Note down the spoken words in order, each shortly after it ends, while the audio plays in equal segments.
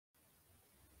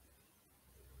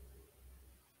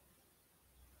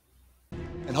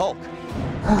Hulk.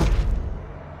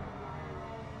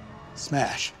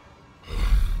 Smash.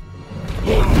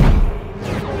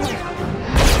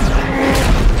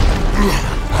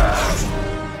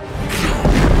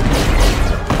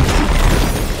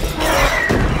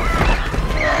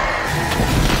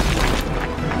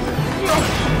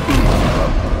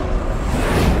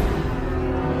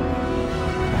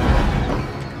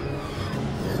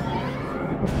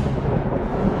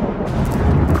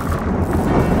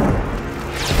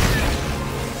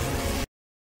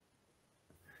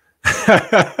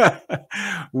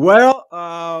 Well,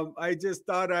 I just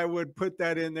thought I would put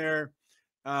that in there.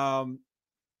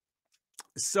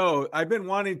 So I've been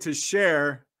wanting to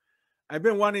share. I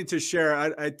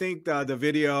think the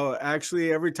video,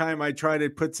 actually, every time I try to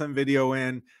put some video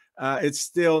in, it's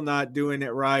still not doing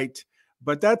it right.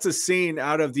 But that's a scene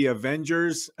out of the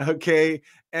Avengers, okay?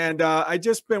 And I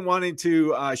just been wanting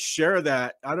to share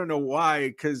that. I don't know why,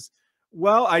 because,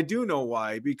 well, I do know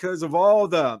why, because of all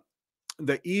the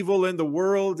evil in the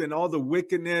world and all the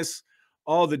wickedness,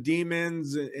 all the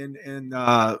demons and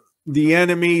the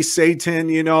enemy, Satan,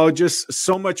 you know, just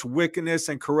so much wickedness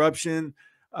and corruption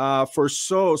for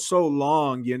so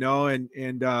long, you know, and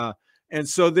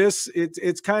so this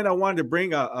it's kind of wanted to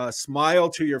bring a smile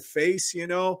to your face, you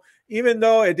know, even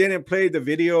though it didn't play the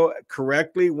video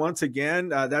correctly. Once again,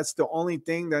 that's the only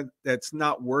thing that's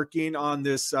not working on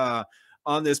this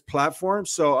platform.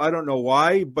 So I don't know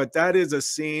why, but that is a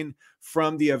scene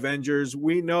from the Avengers.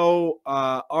 We know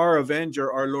our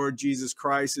Avenger, our Lord Jesus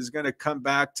Christ, is going to come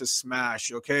back to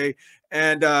smash, okay?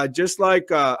 And just like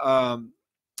that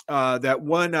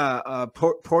one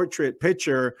portrait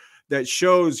picture that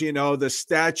shows, you know, the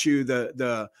statue,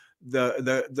 the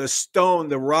stone,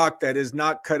 the rock that is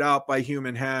not cut out by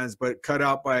human hands, but cut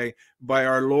out by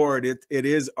our Lord. It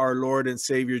is our Lord and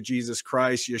Savior Jesus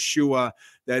Christ, Yeshua,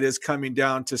 that is coming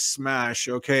down to smash,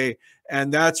 okay?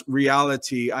 And that's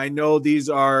reality. I know these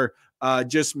are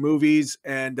just movies,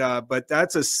 and but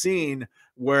that's a scene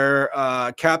where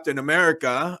Captain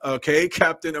America, okay,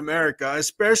 Captain America,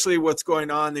 especially what's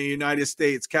going on in the United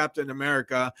States, Captain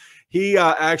America, he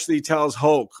actually tells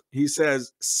Hulk, he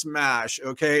says, smash,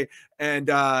 okay, and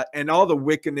all the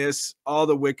wickedness,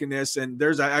 and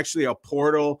there's actually a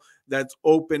portal that's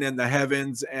open in the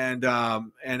heavens, and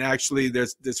actually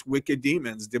there's this wicked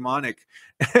demons, demonic,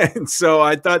 and so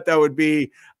I thought that would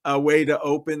be a way to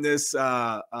open this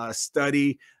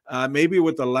study, maybe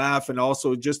with a laugh, and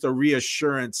also just a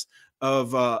reassurance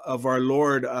of our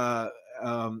Lord,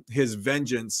 his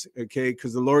vengeance, okay,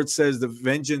 because the Lord says the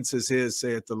vengeance is his,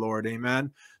 saith the Lord,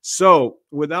 amen. So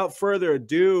without further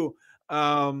ado,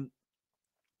 I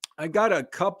got a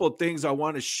couple things I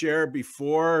want to share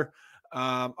before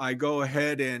I go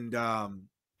ahead and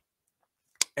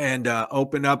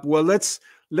open up. Well, let's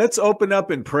open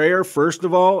up in prayer first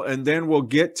of all, and then we'll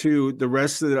get to the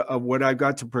rest of what I've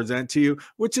got to present to you,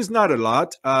 which is not a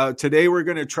lot. Today we're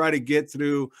going to try to get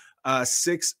through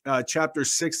chapter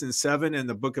 6 and 7 in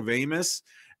the book of Amos,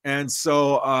 and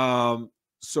so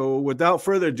without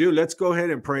further ado, let's go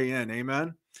ahead and pray in.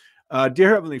 Amen.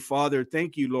 Dear Heavenly Father,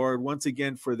 thank you, Lord, once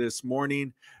again for this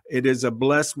morning. It is a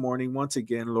blessed morning once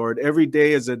again, Lord. Every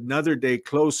day is another day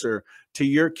closer to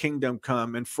your kingdom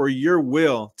come and for your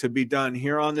will to be done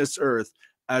here on this earth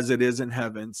as it is in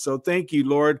heaven. So thank you,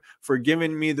 Lord, for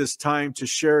giving me this time to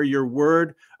share your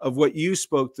word of what you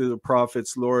spoke to the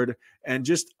prophets, Lord, and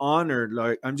just honored,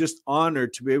 Lord. I'm just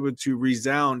honored to be able to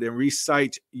resound and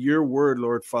recite your word,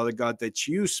 Lord, Father God, that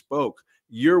you spoke.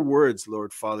 Your words,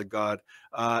 Lord, Father God.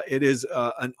 It is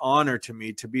an honor to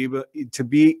me to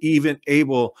be even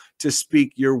able to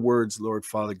speak your words, Lord,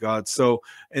 Father God. So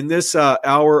in this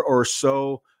hour or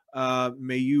so,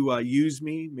 may you use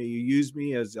me. May you use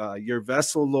me as your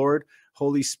vessel, Lord,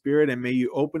 Holy Spirit, and may you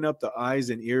open up the eyes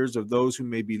and ears of those who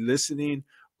may be listening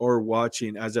or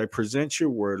watching as I present your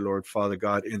word, Lord, Father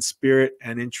God, in spirit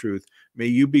and in truth. May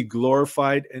you be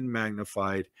glorified and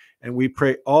magnified. And we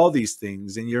pray all these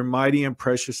things in your mighty and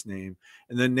precious name,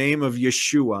 in the name of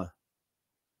Yeshua,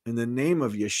 in the name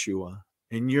of Yeshua,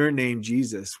 in your name,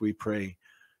 Jesus, we pray.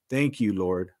 Thank you,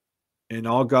 Lord. And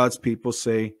all God's people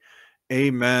say,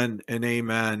 amen and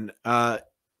amen.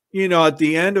 You know, at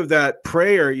the end of that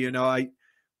prayer, you know,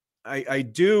 I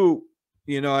do,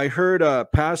 you know, I heard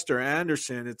Pastor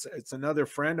Anderson, it's another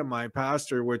friend of mine,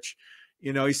 pastor, which,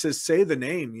 you know, he says, say the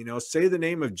name, you know, say the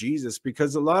name of Jesus,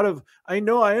 because I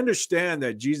understand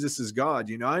that Jesus is God,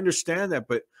 you know, I understand that,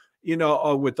 but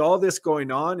with all this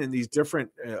going on and these different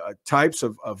types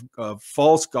of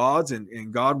false gods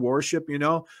and God worship,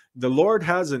 the Lord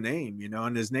has a name,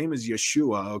 and his name is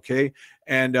Yeshua. Okay.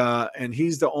 And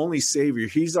he's the only savior.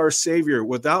 He's our savior.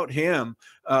 Without him,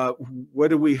 what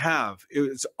do we have?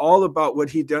 It's all about what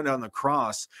he done on the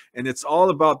cross, and it's all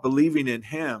about believing in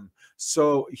him.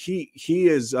 So he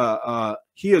is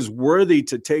worthy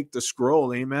to take the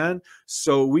scroll. Amen.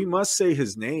 So we must say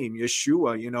his name,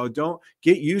 Yeshua. Don't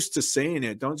get used to saying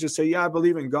it. Don't just say, yeah, I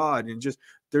believe in God, and just,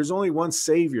 there's only one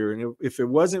savior. And if it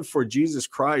wasn't for Jesus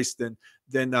Christ,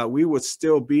 then we would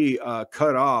still be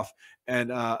cut off,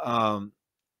 and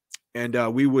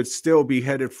we would still be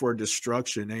headed for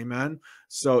destruction. Amen.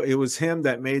 So it was him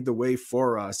that made the way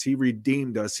for us. He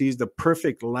redeemed us. He's the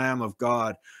perfect Lamb of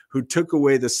God who took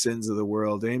away the sins of the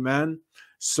world. Amen.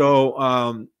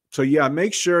 So yeah,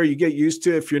 make sure you get used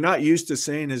to it. If you're not used to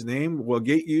saying his name, well,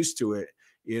 get used to it.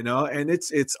 And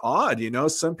it's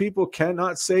odd, some people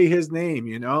cannot say his name,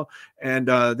 and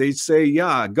they say,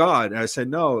 yeah, God. I said,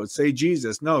 no, say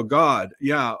Jesus. No, God.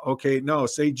 Yeah. Okay. No,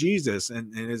 say Jesus.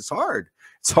 And it's hard.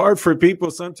 It's hard for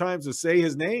people sometimes to say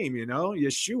his name,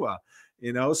 Yeshua,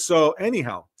 so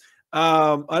anyhow,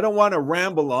 I don't want to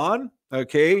ramble on.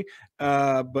 Okay.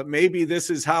 But maybe this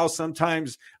is how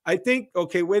sometimes I think,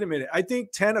 okay, wait a minute. I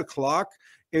think 10 o'clock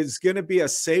is going to be a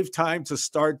safe time to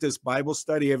start this Bible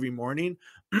study every morning.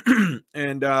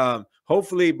 And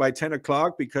hopefully by 10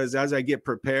 o'clock, because as I get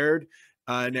prepared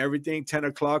and everything, 10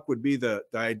 o'clock would be the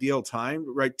ideal time.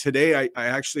 Right. Today, I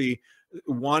actually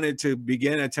wanted to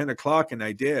begin at 10 o'clock, and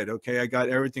I did. Okay. I got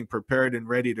everything prepared and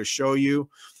ready to show you.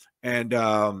 And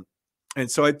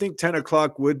so I think 10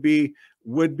 o'clock would be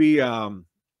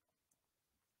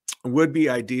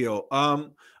ideal.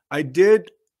 I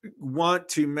did want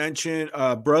to mention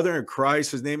a brother in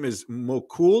Christ. His name is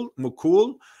Mukul.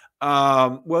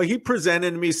 Well, he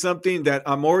presented me something that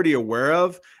I'm already aware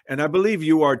of, and I believe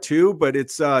you are too, but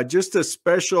it's just a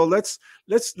special, let's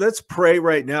pray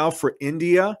right now for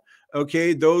India.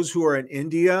 Okay. Those who are in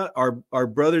India, our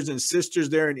brothers and sisters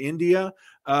there in India,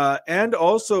 and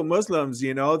also Muslims,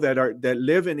 that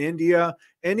live in India,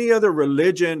 any other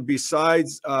religion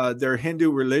besides their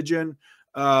Hindu religion,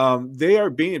 they are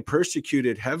being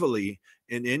persecuted heavily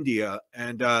in India.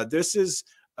 And this is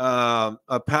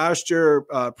a pastor,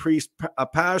 priest.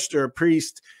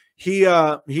 He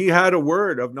had a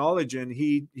word of knowledge, and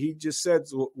he just said,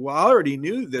 well, I already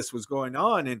knew this was going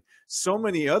on in so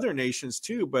many other nations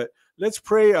too, but let's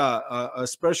pray a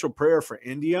special prayer for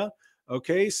India.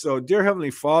 Okay, so dear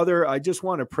Heavenly Father, I just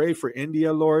want to pray for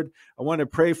India, Lord. I want to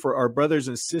pray for our brothers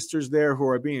and sisters there who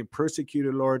are being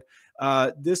persecuted, Lord.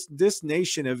 This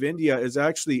nation of India is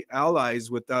actually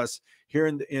allies with us here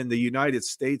in the United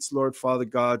States, Lord, Father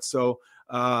God. So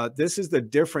this is the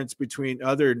difference between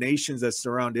other nations that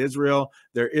surround Israel.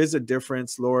 There is a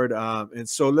difference, Lord. And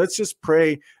so let's just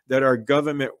pray that our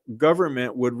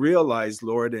government would realize,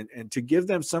 Lord, and to give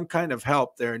them some kind of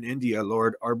help there in India,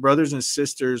 Lord, our brothers and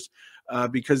sisters,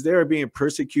 because they are being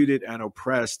persecuted and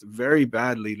oppressed very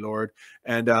badly, Lord.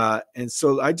 And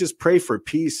so I just pray for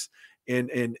peace in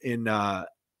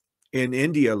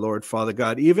India, Lord, Father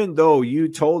God, even though you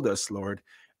told us, Lord,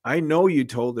 I know you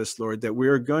told us, Lord, that we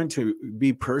are going to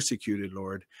be persecuted,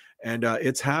 Lord. And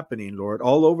it's happening, Lord,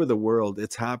 all over the world.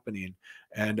 It's happening,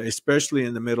 and especially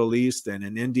in the Middle East and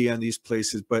in India and these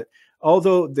places. But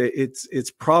although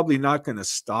it's probably not going to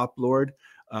stop, Lord,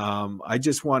 I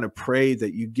just want to pray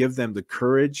that you give them the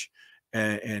courage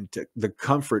and the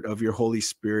comfort of your Holy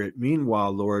Spirit.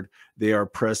 Meanwhile, Lord, they are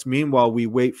oppressed. Meanwhile, we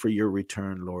wait for your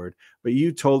return, Lord. But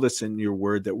you told us in your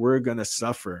word that we're going to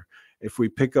suffer. If we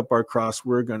pick up our cross,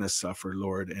 we're going to suffer,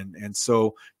 Lord. And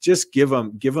so just give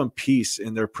them peace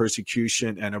in their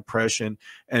persecution and oppression.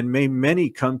 And may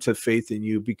many come to faith in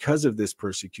you because of this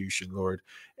persecution, Lord.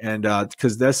 And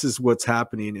because this is what's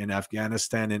happening in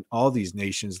Afghanistan and all these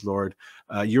nations, Lord.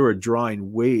 You're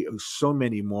drawing so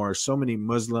many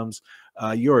Muslims.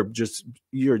 You're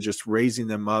just raising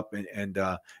them up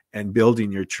and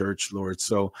building your church, Lord.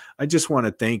 So I just want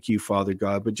to thank you, Father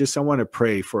God. But I want to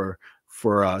pray for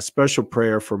a special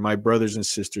prayer for my brothers and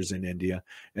sisters in India,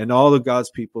 and all of God's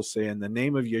people say, in the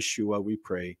name of Yeshua, we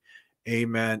pray.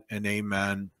 Amen and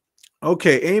amen.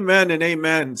 Okay. Amen and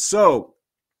amen. So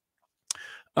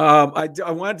I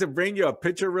wanted to bring you a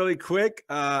picture really quick.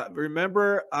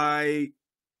 Remember, I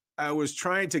was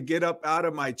trying to get up out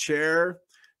of my chair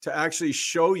to actually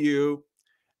show you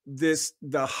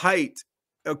the height.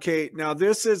 Okay. Now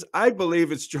this is, I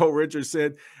believe it's Joe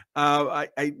Richardson.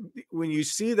 When you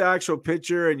see the actual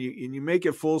picture and you make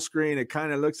it full screen, it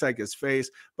kind of looks like his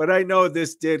face, but I know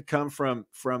this did come from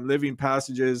Living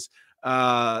Passages.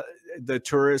 the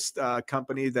tourist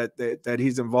company that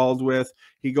he's involved with.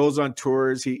 He goes on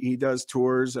tours. He does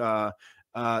tours.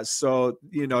 So,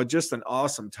 you know, just an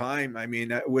awesome time. I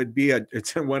mean, it would be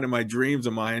it's one of my dreams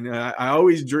of mine. I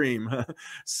always dream.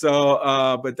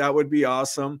 So, but that would be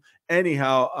awesome.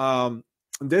 Anyhow,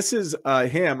 this is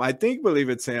him. I believe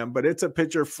it's him, but it's a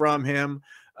picture from him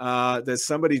that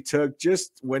somebody took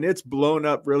just when it's blown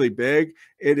up really big.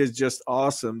 It is just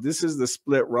awesome. This is the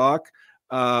split rock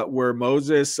where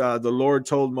Moses, the Lord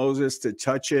told Moses to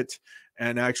touch it.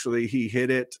 And actually he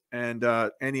hit it. And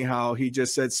anyhow, he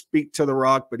just said, speak to the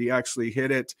rock, but he actually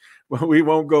hit it. Well, we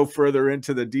won't go further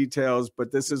into the details,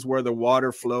 but this is where the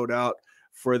water flowed out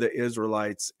for the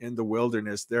Israelites in the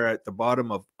wilderness. They're at the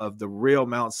bottom of the real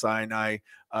Mount Sinai,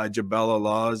 Jebel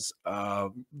Allah's.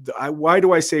 Why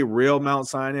do I say real Mount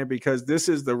Sinai? Because this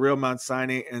is the real Mount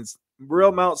Sinai, and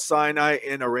real Mount Sinai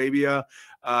in Arabia,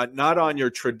 not on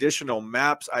your traditional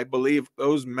maps. I believe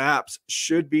those maps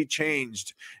should be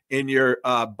changed in your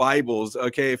Bibles.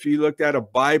 Okay, if you looked at a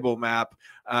Bible map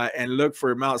and look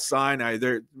for Mount Sinai,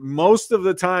 they're most of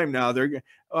the time now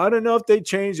I don't know if they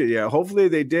changed it yet. Hopefully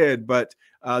they did, but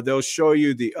they'll show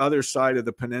you the other side of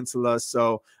the peninsula.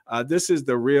 So this is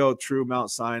the real true Mount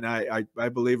Sinai. I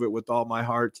believe it with all my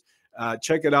heart.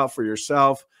 Check it out for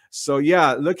yourself. So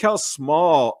yeah, look how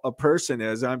small a person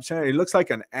is. I'm saying he looks like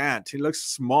an ant. He looks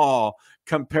small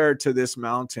compared to this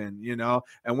mountain, you know.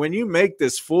 And when you make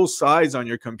this full size on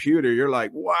your computer, you're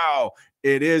like, wow,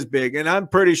 it is big. And I'm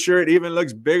pretty sure it even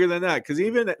looks bigger than that, because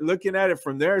even looking at it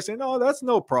from there, saying, oh, that's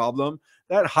no problem.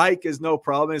 That hike is no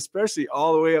problem, especially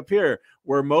all the way up here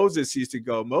where Moses used to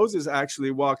go. Moses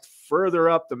actually walked further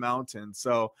up the mountain.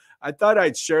 So I thought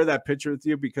I'd share that picture with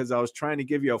you because I was trying to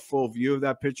give you a full view of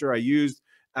that picture I used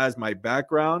as my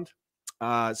background.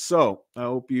 So I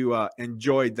hope you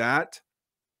enjoyed that.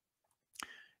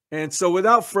 And so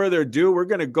without further ado, we're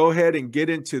going to go ahead and get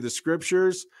into the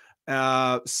scriptures.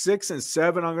 6 and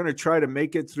 7, I'm going to try to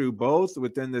make it through both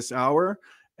within this hour.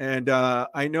 And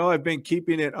I know I've been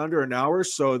keeping it under an hour,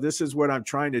 so this is what I'm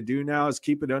trying to do now, is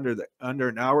keep it under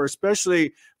an hour, especially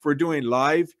if we're doing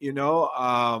live. You know,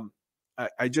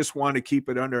 I just want to keep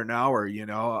it under an hour. You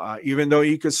know, even though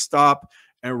you could stop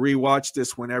and rewatch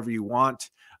this whenever you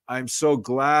want. I'm so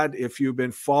glad if you've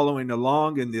been following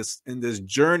along in this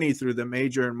journey through the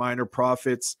major and minor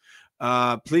prophets.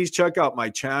 Please check out my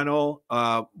channel.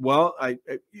 Well,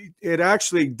 it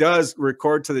actually does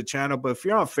record to the channel, but if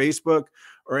you're on Facebook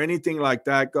or anything like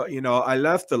that, you know, I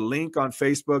left the link on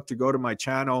Facebook to go to my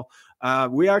channel. I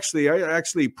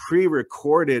actually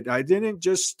pre-recorded. I didn't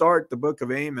just start the book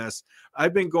of Amos.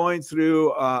 I've been going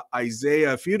through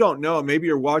Isaiah. If you don't know, maybe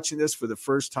you're watching this for the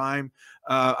first time.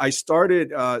 I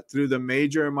started through the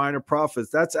major and minor prophets.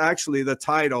 That's actually the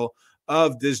title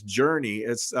of this journey.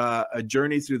 It's a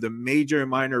journey through the major and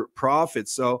minor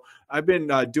prophets. So I've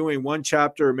been doing one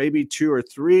chapter, maybe 2 or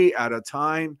 3 at a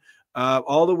time,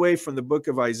 all the way from the book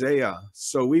of Isaiah.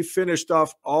 So we finished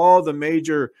off all the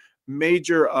major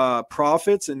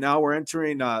prophets, and now we're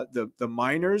entering the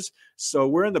minors. So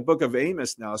we're in the book of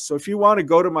Amos now. So if you want to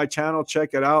go to my channel,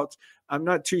 check it out. I'm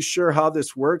not too sure how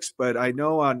this works, but I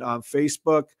know on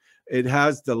Facebook it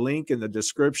has the link in the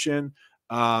description.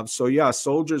 So yeah,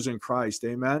 soldiers in Christ,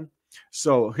 amen.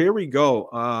 So here we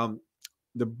go.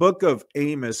 The book of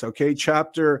Amos, okay,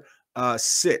 chapter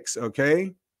 6,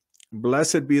 okay.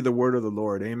 Blessed be the word of the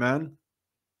Lord, amen.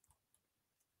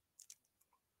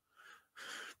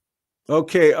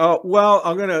 Okay, well,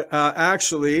 I'm gonna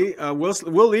actually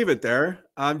we'll leave it there.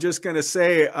 I'm just gonna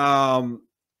say,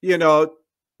 you know,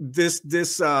 this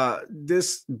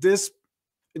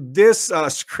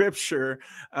scripture,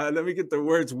 let me get the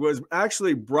words, was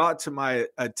actually brought to my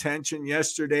attention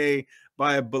yesterday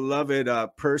by a beloved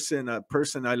person, a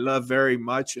person I love very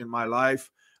much in my life.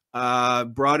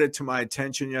 Brought it to my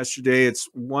attention yesterday. It's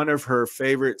one of her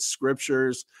favorite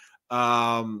scriptures.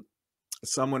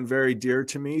 Someone very dear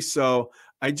to me. So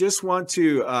I just want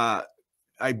to,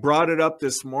 I brought it up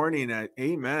this morning at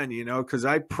amen, you know, because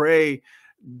I pray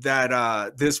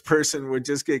that this person would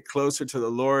just get closer to the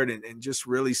Lord and just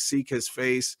really seek his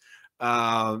face.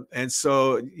 And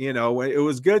so, you know, it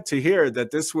was good to hear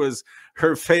that this was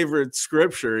her favorite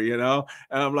scripture, you know,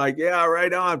 and I'm like, yeah,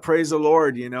 right on. Praise the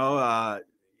Lord, you know,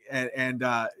 and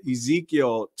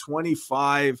Ezekiel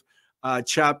 25,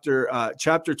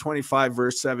 chapter 25,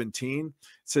 verse 17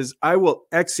 says, I will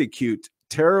execute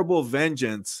terrible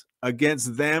vengeance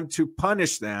against them to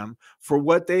punish them for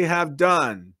what they have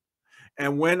done.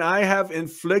 And when I have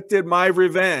inflicted my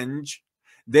revenge,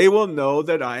 they will know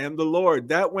that I am the Lord.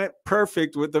 That went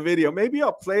perfect with the video. Maybe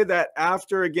I'll play that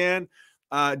after again.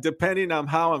 depending on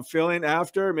how I'm feeling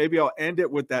after, maybe I'll end it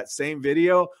with that same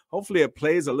video. Hopefully it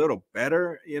plays a little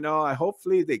better.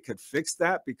 Hopefully they could fix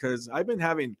that, because I've been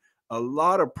having a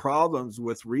lot of problems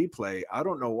with replay. I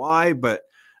don't know why, but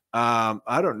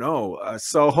I don't know.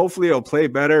 So hopefully it'll play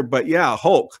better. But yeah,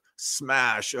 Hulk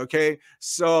smash. Okay.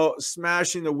 So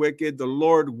smashing the wicked, the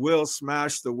Lord will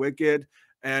smash the wicked,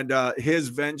 and his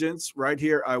vengeance right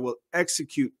here. I will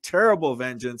execute terrible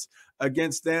vengeance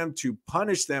against them to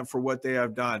punish them for what they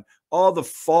have done. All the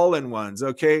fallen ones,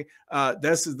 okay?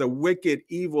 This is the wicked,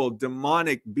 evil,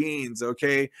 demonic beings,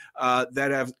 okay,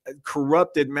 that have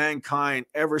corrupted mankind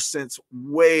ever since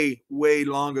way, way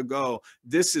long ago.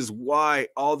 This is why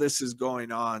all this is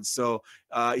going on. So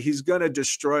he's going to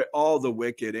destroy all the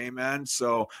wicked, amen?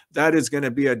 So that is going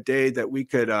to be a day that we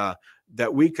could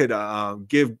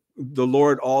give the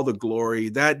Lord all the glory.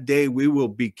 That day we will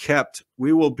be kept.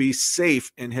 We will be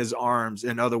safe in his arms.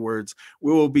 In other words,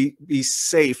 we will be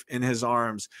safe in his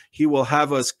arms. He will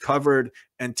have us covered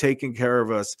and taken care of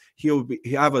us. He'll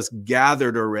have us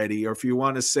gathered already, or if you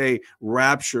want to say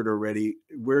raptured already.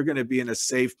 We're going to be in a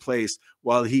safe place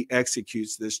while he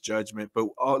executes this judgment. But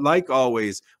like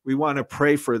always, we want to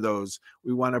pray for those.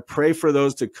 We want to pray for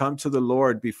those to come to the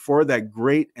Lord before that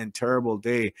great and terrible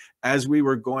day, as we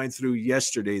were going through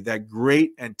yesterday, that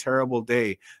great and terrible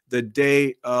day, the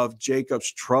day of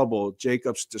Jacob's trouble,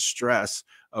 Jacob's distress.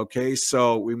 Okay,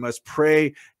 so we must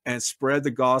pray and spread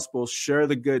the gospel, share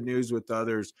the good news with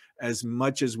others as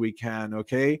much as we can.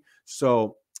 Okay,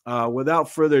 so without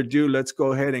further ado, let's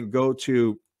go ahead and go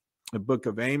to the book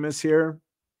of Amos here,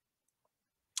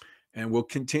 and we'll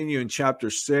continue in chapter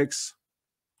 6.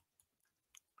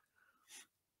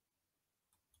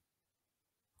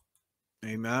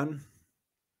 Amen.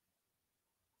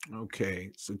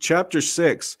 Okay, so chapter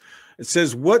 6, it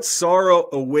says, "What sorrow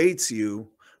awaits you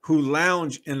who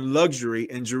lounge in luxury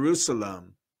in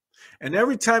Jerusalem?" And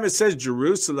every time it says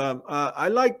Jerusalem, I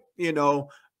like,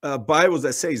 Bibles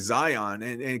that say Zion,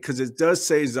 and because it does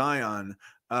say Zion.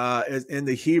 In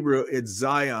the Hebrew, it's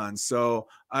Zion. So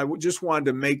I just wanted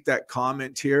to make that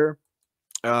comment here.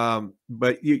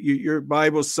 But your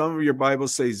Bible, some of your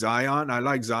Bibles say Zion. I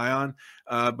like Zion,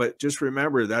 but just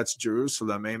remember that's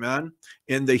Jerusalem. Amen.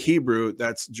 In the Hebrew,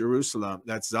 that's Jerusalem.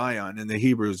 That's Zion. In the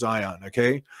Hebrew, Zion.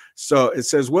 Okay. So it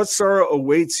says, "What sorrow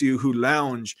awaits you who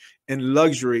lounge in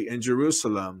luxury in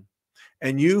Jerusalem,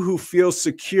 and you who feel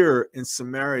secure in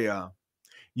Samaria?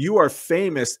 You are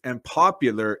famous and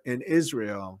popular in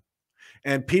Israel,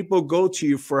 and people go to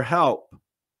you for help.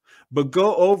 But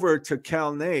go over to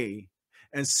Calneh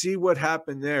and see what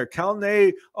happened there."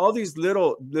 Calneh, all these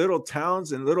little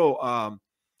towns and little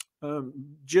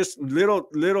just little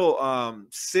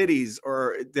cities,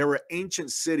 or there were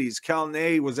ancient cities.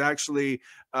 Calneh was actually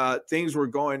things were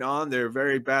going on there,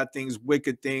 very bad things,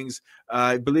 wicked things.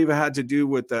 I believe it had to do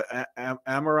with the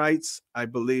Amorites. I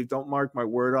believe. Don't mark my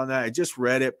word on that. I just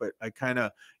read it, but I kind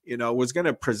of was going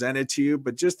to present it to you.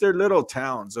 But just their little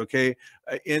towns, okay,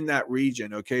 in that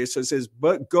region. Okay, so it says,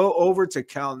 "But go over to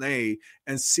Calneh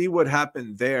and see what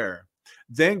happened there.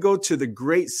 Then go to the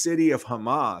great city of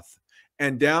Hamath,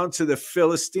 and down to the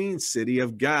Philistine city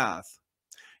of Gath.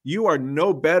 You are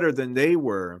no better than they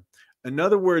were." In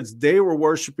other words, they were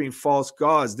worshiping false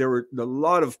gods. There were a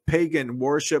lot of pagan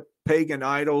worship, pagan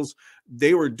idols.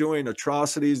 They were doing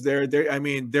atrocities there. They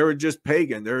were just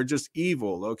pagan. They were just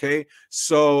evil. Okay.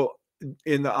 So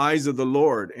in the eyes of the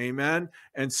Lord, amen.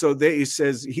 And so he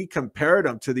says he compared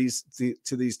them to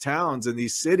these towns and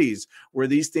these cities where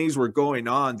these things were going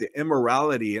on, the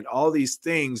immorality and all these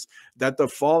things that the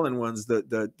fallen ones,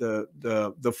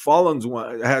 the fallen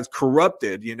one has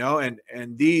corrupted,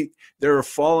 and they're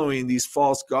following these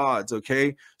false gods.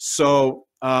 Okay, so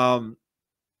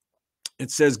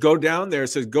it says go down there. It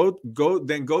says go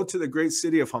to the great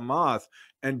city of Hamath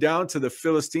and down to the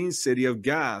Philistine city of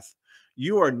Gath.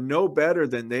 You are no better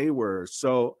than they were.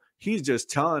 So he's just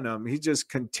telling them, he's just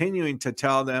continuing to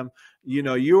tell them,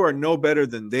 you are no better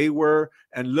than they were.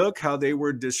 And look how they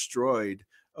were destroyed.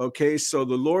 Okay, so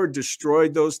the Lord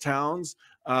destroyed those towns,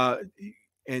 and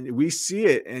we see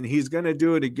it, and he's going to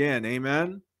do it again.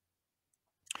 Amen.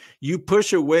 You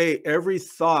push away every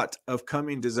thought of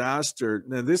coming disaster.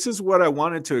 Now, this is what I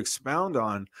wanted to expound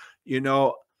on.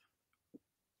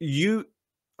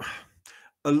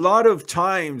 a lot of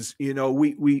times, you know,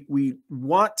 we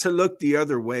want to look the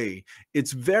other way.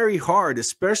 It's very hard,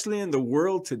 especially in the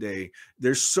world today.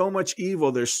 There's so much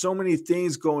evil. There's so many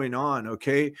things going on.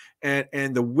 Okay,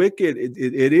 and the wicked,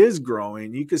 it is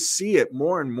growing. You can see it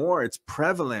more and more. It's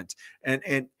prevalent,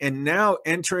 and now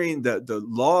entering the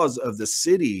laws of the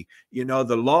city. You know,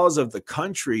 the laws of the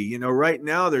country. You know, right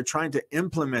now they're trying to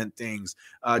implement things,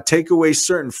 take away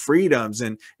certain freedoms,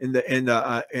 and in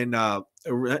the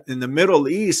Middle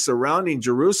East surrounding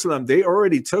Jerusalem, they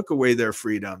already took away their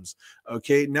freedoms.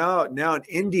 Okay, now in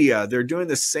India, they're doing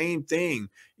the same thing.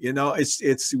 You know,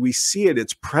 we see it.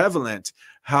 It's prevalent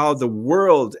how the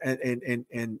world and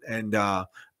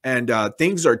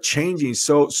things are changing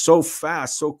so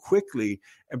fast, so quickly.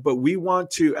 But we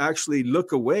want to actually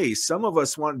look away. Some of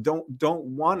us don't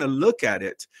want to look at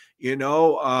it. You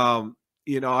know.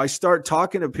 You know, I start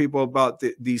talking to people about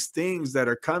these things that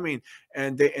are coming,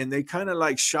 and they kind of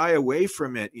like shy away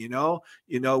from it. You know,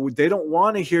 they don't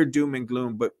want to hear doom and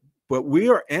gloom, but we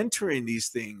are entering these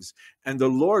things, and the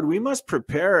Lord, we must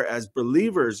prepare as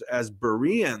believers, as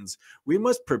Bereans. We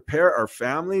must prepare our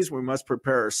families. We must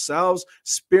prepare ourselves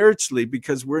spiritually,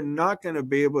 because we're not going to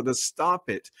be able to stop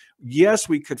it. Yes,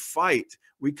 we could fight.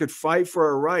 We could fight for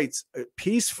our rights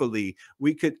peacefully.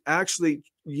 We could actually,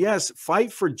 yes,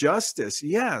 fight for justice.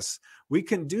 Yes, we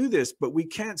can do this, but we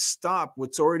can't stop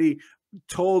what's already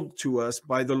told to us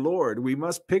by the Lord. We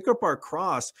must pick up our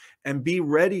cross and be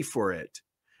ready for it.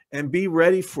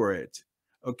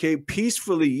 Okay,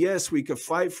 peacefully, yes, we could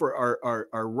fight for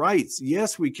our rights.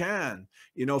 Yes, we can.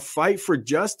 You know, fight for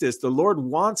justice. The Lord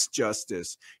wants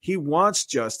justice. He wants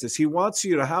justice. He wants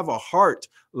you to have a heart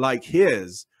like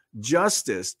his.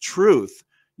 Justice, truth.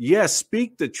 Yes,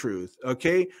 speak the truth,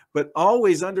 okay? But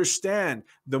always understand,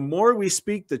 the more we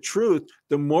speak the truth,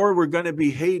 the more we're going to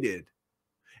be hated.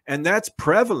 And that's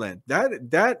prevalent.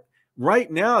 That right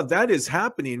now, that is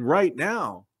happening right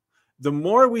now. The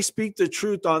more we speak the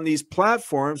truth on these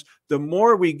platforms, the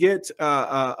more we get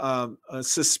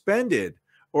suspended,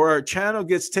 or our channel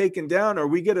gets taken down, or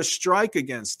we get a strike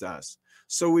against us.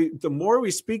 So the more we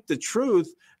speak the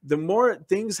truth, the more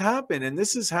things happen. And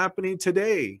this is happening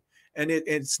today. And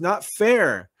it's not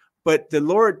fair. But the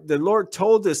Lord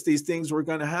told us these things were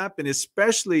going to happen,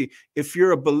 especially if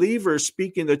you're a believer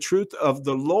speaking the truth of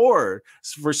the Lord,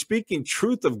 for speaking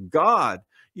truth of God.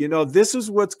 You know, this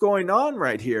is what's going on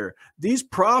right here. These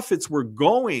prophets were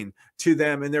going to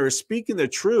them and they were speaking the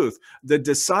truth. The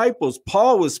disciples,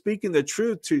 Paul was speaking the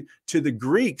truth to the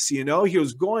Greeks. You know, he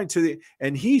was going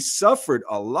and he suffered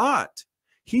a lot.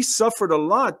 He suffered a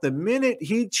lot. The minute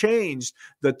he changed,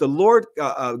 that the Lord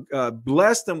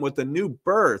blessed him with a new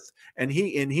birth, and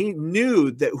he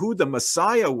knew that who the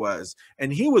Messiah was,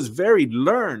 and he was very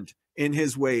learned in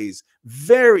his ways,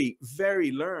 very,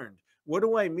 very learned. What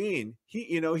do I mean?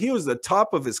 He was the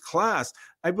top of his class.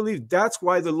 I believe that's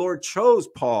why the Lord chose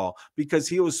Paul, because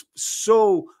he was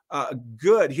so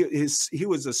good. He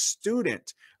was a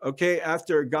student, okay,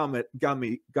 after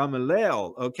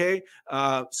Gamaliel, okay?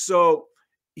 So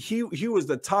he was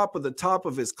the top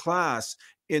of his class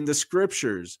in the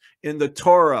scriptures, in the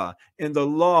Torah, in the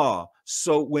law.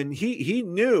 So when he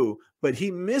knew, but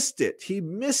he missed it.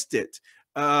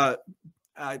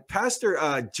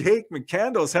 Pastor Jake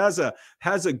McCandles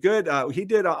has a good, he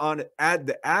did on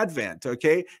the Advent,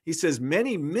 okay? He says,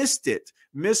 many missed it.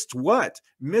 Missed what?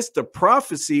 Missed the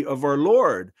prophecy of our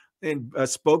Lord, and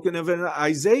spoken of in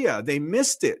Isaiah. They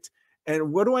missed it.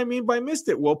 And what do I mean by missed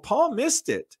it? Well, Paul missed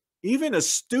it. Even a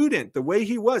student, the way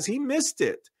he was, he missed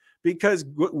it. Because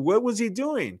what was he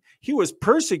doing? He was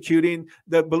persecuting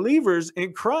the believers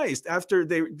in Christ after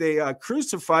they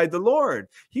crucified the Lord.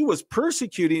 He was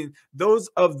persecuting those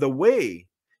of the way.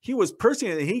 He was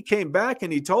persecuting, and he came back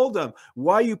and he told them,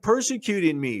 why are you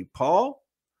persecuting me, Paul?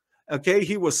 Okay,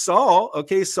 he was Saul.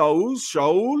 Okay,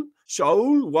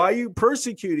 Shaul, why are you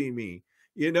persecuting me?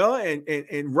 You know,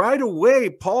 and right away,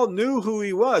 Paul knew who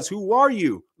he was. Who are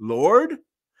you, Lord?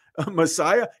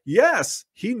 Messiah? Yes,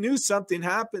 he knew something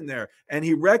happened there, and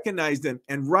he recognized him.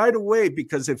 And right away,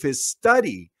 because of his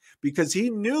study, because he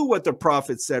knew what the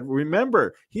prophet said.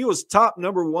 Remember, he was top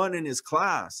number one in his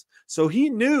class. So he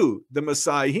knew the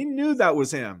Messiah. He knew that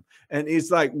was him. And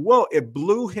he's like, whoa, it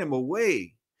blew him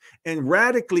away and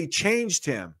radically changed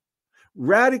him.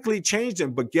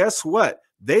 But guess what?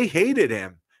 They hated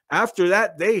him. After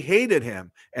that, they hated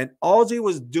him. And all he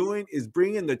was doing is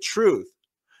bringing the truth.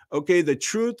 Okay, the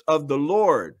truth of the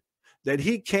Lord, that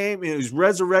he came and was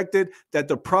resurrected, that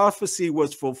the prophecy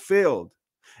was fulfilled.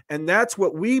 And that's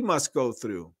what we must go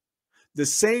through. The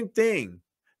same thing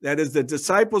that as the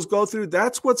disciples go through,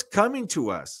 that's what's coming to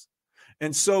us.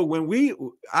 And so when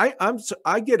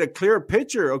I get a clear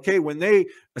picture, okay, when they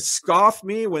scoff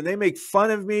me, when they make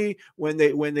fun of me, when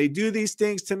they do these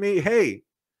things to me, hey,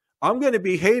 I'm going to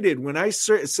be hated when I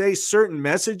say certain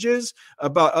messages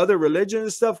about other religions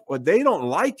and stuff. Well, they don't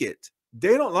like it.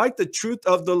 They don't like the truth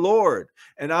of the Lord.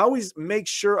 And I always make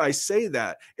sure I say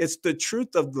that. It's the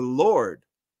truth of the Lord.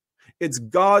 It's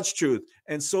God's truth.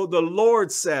 And so the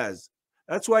Lord says,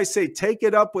 that's why I say, take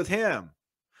it up with him.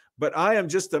 But I am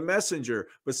just a messenger.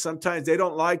 But sometimes they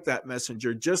don't like that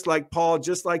messenger, just like Paul,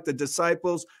 just like the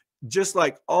disciples, just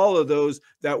like all of those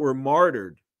that were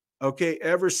martyred, okay,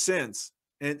 ever since.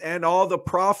 And all the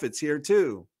prophets here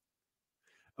too.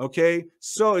 Okay,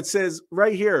 so it says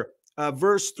right here,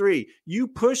 verse 3, you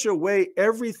push away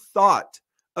every thought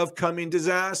of coming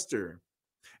disaster.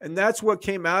 And that's what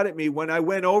came out at me when I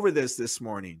went over this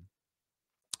morning.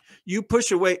 You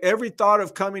push away every thought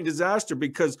of coming disaster,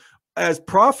 because as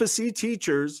prophecy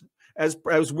teachers, as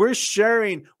we're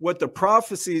sharing what the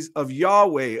prophecies of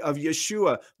Yahweh, of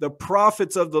Yeshua, the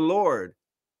prophets of the Lord,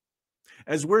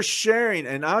 as we're sharing,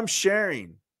 and I'm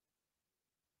sharing,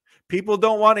 people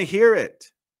don't want to hear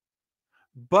it.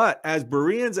 But as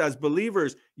Bereans, as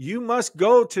believers, you must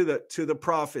go to the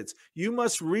prophets. You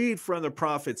must read from the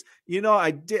prophets. You know,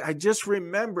 I just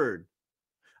remembered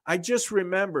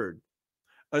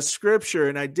a scripture,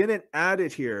 and I didn't add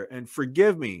it here, and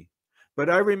forgive me,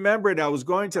 but I remembered I was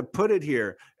going to put it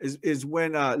here, is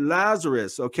when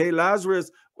Lazarus, okay, Lazarus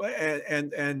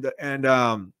and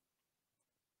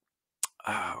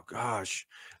oh gosh.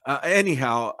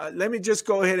 Anyhow, let me just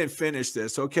go ahead and finish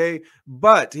this, okay?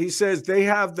 But he says they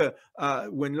have the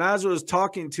when Lazarus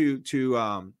talking to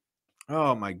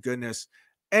oh my goodness.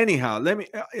 Anyhow, let me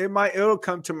it'll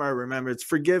come to my remembrance.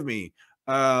 Forgive me.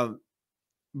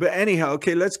 But anyhow,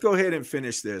 okay, let's go ahead and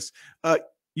finish this.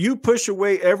 You push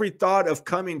away every thought of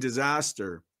coming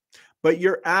disaster, but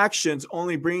your actions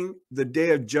only bring the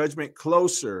day of judgment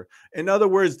closer. In other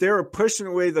words, they were pushing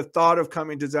away the thought of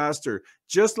coming disaster.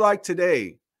 Just like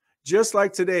today,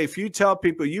 if you tell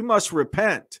people you must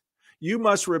repent,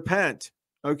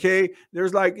 okay?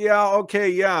 There's like, yeah,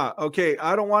 okay.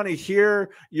 I don't want to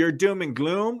hear your doom and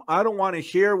gloom. I don't want to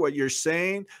hear what you're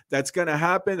saying that's going to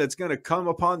happen, that's going to come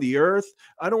upon the earth.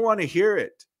 I don't want to hear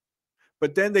it.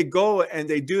 But then they go and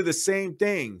they do the same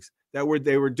things that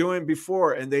they were doing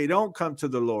before, and they don't come to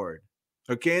the Lord,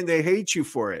 okay? And they hate you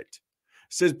for it. It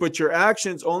says, but your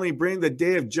actions only bring the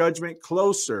day of judgment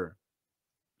closer,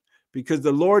 because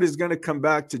the Lord is going to come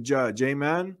back to judge.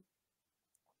 Amen.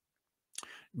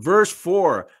 Verse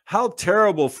 4, how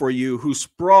terrible for you who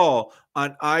sprawl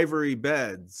on ivory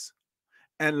beds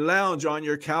and lounge on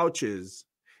your couches,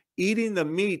 eating the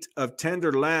meat of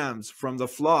tender lambs from the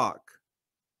flock,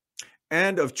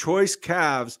 and of choice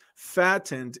calves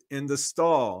fattened in the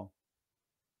stall.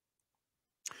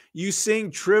 You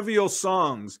sing trivial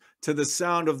songs to the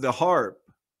sound of the harp,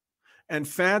 and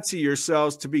fancy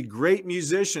yourselves to be great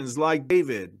musicians like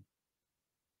David.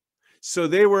 So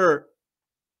they were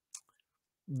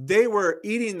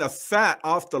eating the fat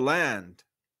off the land.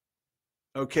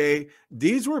 Okay,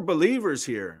 these were believers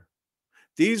here.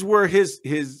 These were his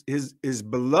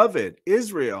beloved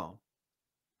Israel,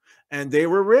 and they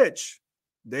were rich.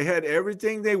 They had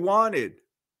everything they wanted,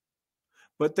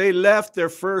 but they left their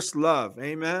first love.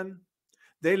 Amen.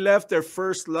 They left their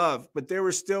first love, but they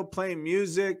were still playing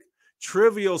music,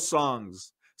 trivial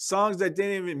songs that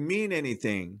didn't even mean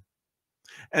anything.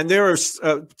 And they were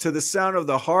to the sound of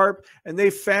the harp, and they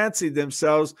fancied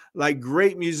themselves like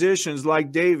great musicians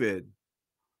like David.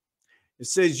 It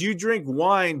says, you drink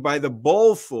wine by the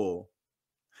bowlful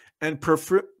and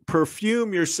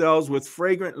perfume yourselves with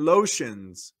fragrant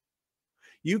lotions.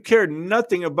 You care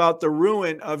nothing about the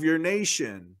ruin of your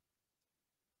nation.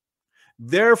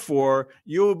 Therefore,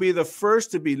 you will be the first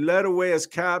to be led away as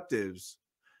captives.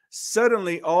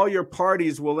 Suddenly, all your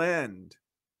parties will end.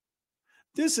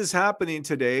 This is happening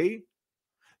today.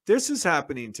 There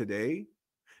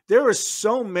are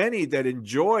so many that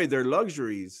enjoy their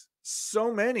luxuries.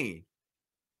 So many.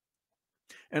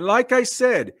 And like I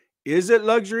said, is it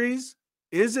luxuries?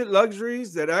 Is it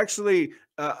luxuries that actually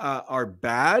are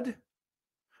bad?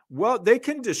 Well, they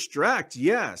can distract,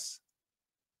 yes.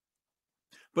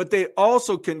 But they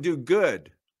also can do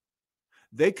good.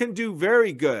 They can do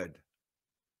very good.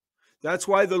 That's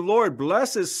why the Lord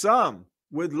blesses some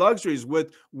with luxuries,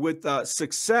 with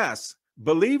success,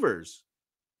 believers.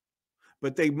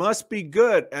 But they must be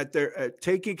good at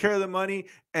taking care of the money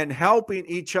and helping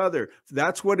each other.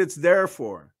 That's what it's there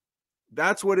for.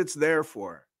 That's what it's there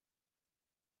for.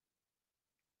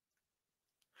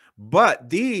 But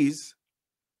these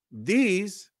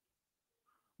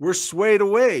were swayed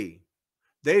away.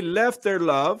 They left their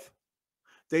love.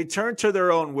 They turned to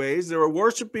their own ways. They were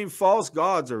worshiping false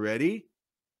gods already.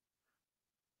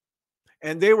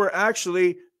 And they were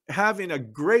actually having a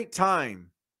great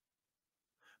time.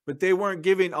 But they weren't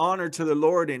giving honor to the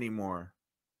Lord anymore.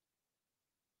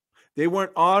 They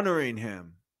weren't honoring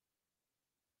him.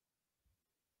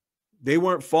 They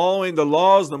weren't following the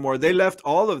laws no more. They left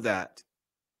all of that.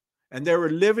 And they were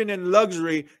living in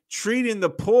luxury, treating the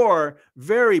poor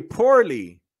very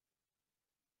poorly.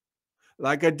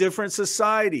 Like a different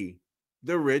society,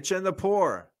 the rich and the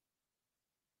poor.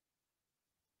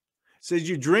 It says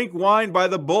you drink wine by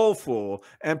the bowlful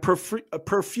and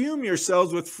perfume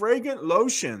yourselves with fragrant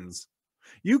lotions.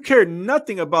 You care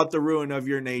nothing about the ruin of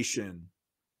your nation.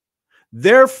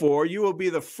 Therefore, you will be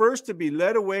the first to be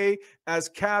led away as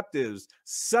captives.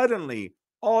 Suddenly,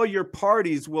 all your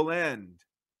parties will end.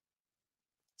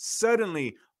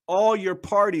 Suddenly, all your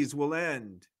parties will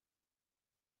end.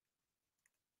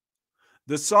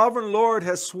 The sovereign Lord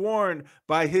has sworn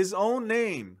by his own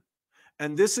name,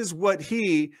 and this is what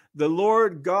he, the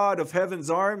Lord God of heaven's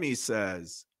army,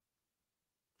 says.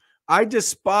 I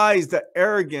despise the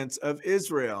arrogance of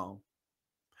Israel,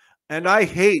 and I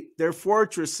hate their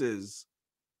fortresses.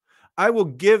 I will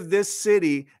give this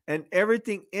city and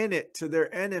everything in it to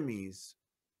their enemies.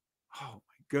 Oh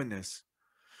my goodness.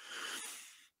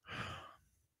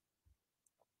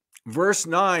 Verse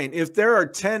 9, if there are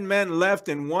 10 men left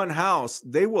in one house,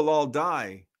 they will all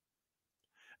die.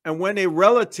 And when a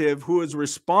relative who is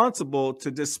responsible to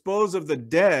dispose of the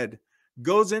dead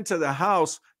goes into the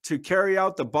house to carry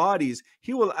out the bodies,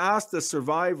 he will ask the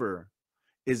survivor,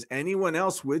 is anyone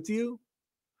else with you?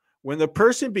 When the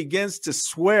person begins to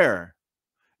swear,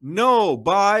 no,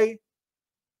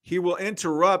 he will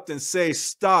interrupt and say,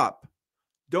 stop.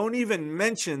 Don't even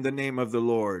mention the name of the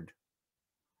Lord.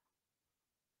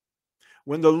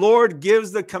 When the Lord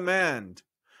gives the command,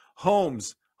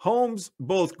 homes,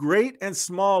 both great and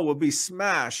small, will be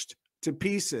smashed to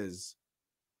pieces.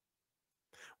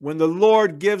 When the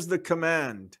Lord gives the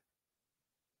command,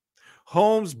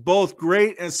 homes, both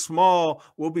great and small,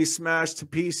 will be smashed to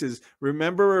pieces.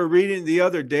 Remember, we were reading the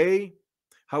other day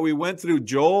how we went through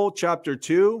Joel chapter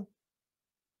 2.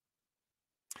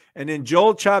 And in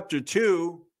Joel chapter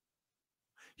 2,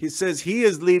 he says he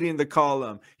is leading the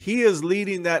column. He is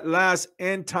leading that last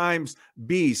end times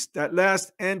beast, that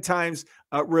last end times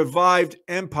revived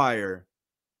empire,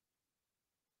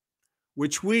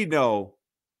 which we know,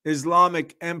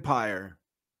 Islamic empire,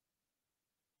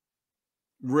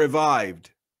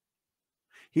 revived.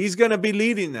 He's going to be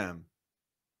leading them.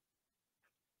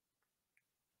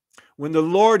 When the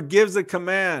Lord gives a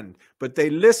command, but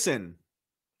they listen,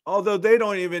 although they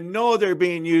don't even know they're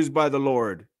being used by the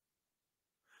Lord.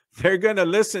 They're going to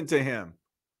listen to him.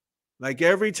 Like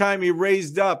every time he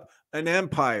raised up an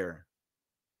empire,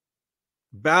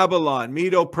 Babylon,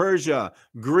 Medo-Persia,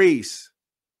 Greece,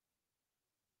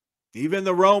 even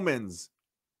the Romans,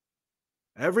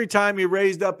 every time he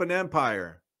raised up an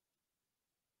empire,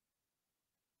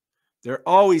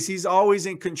 he's always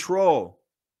in control.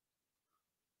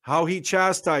 How he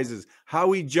chastises,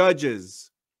 how he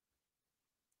judges.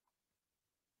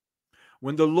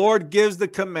 When the Lord gives the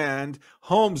command,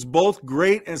 homes both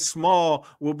great and small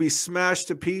will be smashed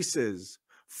to pieces.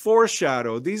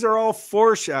 Foreshadow. These are all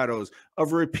foreshadows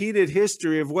of repeated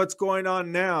history of what's going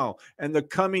on now and the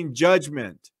coming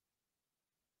judgment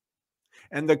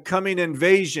and the coming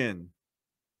invasion.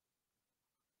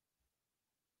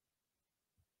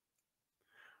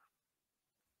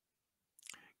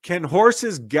 Can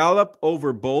horses gallop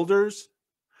over boulders?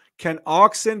 Can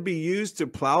oxen be used to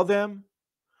plow them?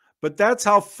 But that's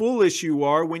how foolish you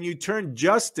are when you turn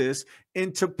justice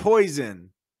into poison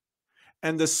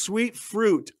and the sweet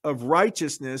fruit of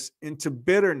righteousness into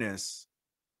bitterness.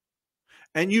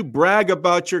 And you brag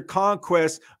about your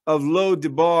conquest of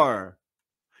Lo-Debar.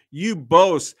 You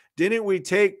boast, didn't we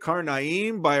take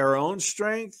Karnaim by our own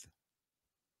strength?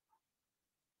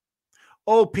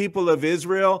 O people of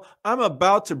Israel, I'm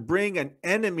about to bring an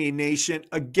enemy nation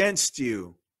against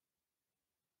you,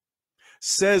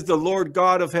 says the Lord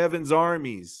God of heaven's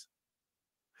armies.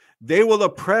 They will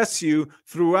oppress you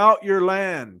throughout your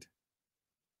land,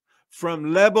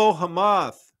 from Lebo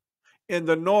Hamath in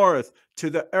the north to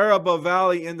the Araba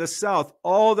Valley in the south,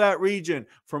 all that region,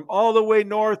 from all the way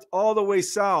north, all the way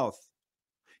south.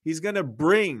 He's going to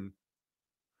bring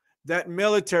that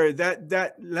military,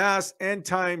 that last end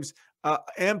times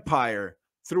empire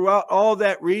throughout all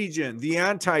that region, the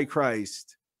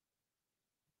Antichrist.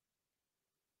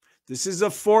 This is a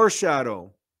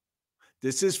foreshadow.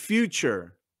 This is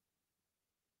future.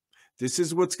 This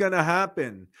is what's going to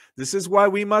happen. This is why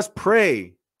we must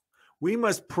pray. We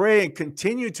must pray and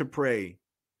continue to pray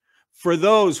for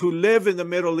those who live in the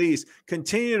Middle East.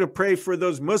 Continue to pray for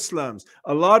those Muslims.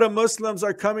 A lot of Muslims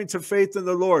are coming to faith in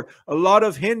the Lord. A lot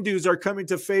of Hindus are coming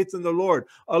to faith in the Lord.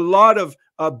 A lot of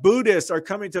Buddhists are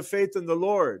coming to faith in the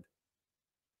Lord.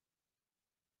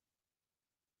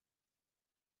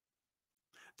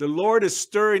 The Lord is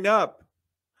stirring up.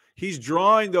 He's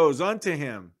drawing those unto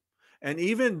him. And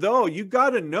even though you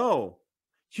got to know,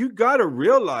 you got to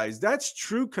realize that's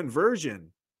true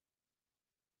conversion.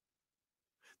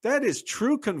 That is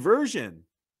true conversion.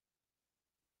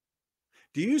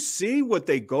 Do you see what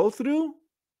they go through?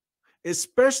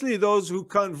 Especially those who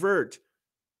convert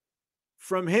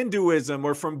from Hinduism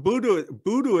or from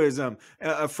Buddhism,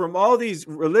 from all these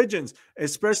religions,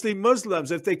 especially Muslims.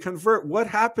 If they convert, what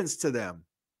happens to them?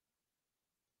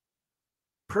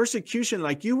 Persecution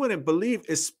like you wouldn't believe,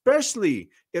 especially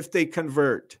if they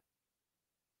convert.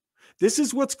 This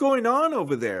is what's going on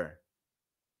over there.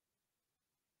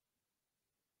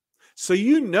 So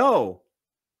you know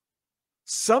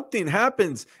something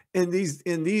happens in these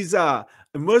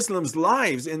Muslims'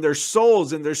 lives, in their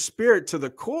souls, in their spirit to the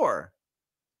core.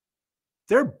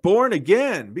 They're born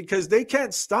again because they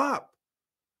can't stop.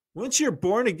 Once you're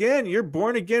born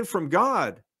again from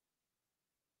God.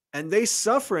 And they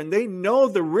suffer and they know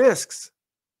the risks.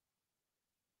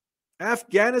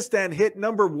 Afghanistan hit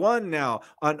 #1 now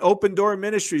on Open Door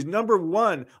Ministries,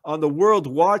 #1 on the world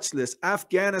watch list.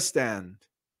 Afghanistan.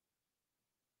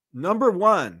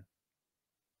 #1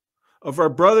 of our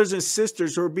brothers and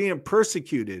sisters who are being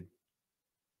persecuted.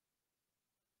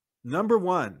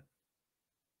 #1.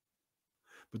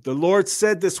 But the Lord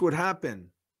said this would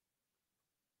happen.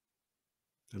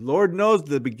 The Lord knows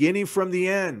the beginning from the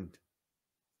end.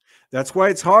 That's why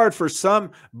it's hard for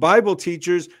some Bible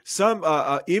teachers, some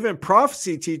even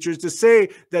prophecy teachers, to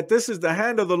say that this is the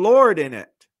hand of the Lord in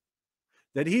it,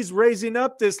 that he's raising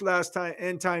up this last time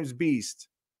end times beast.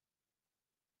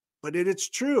 But it's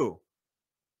true.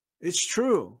 It's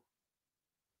true.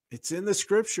 It's in the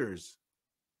scriptures.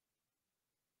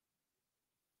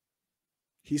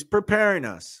 He's preparing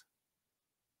us.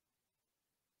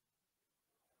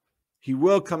 He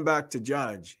will come back to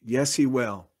judge. Yes, he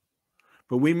will.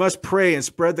 But we must pray and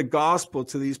spread the gospel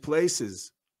to these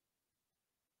places.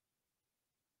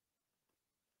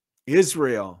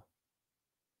 Israel.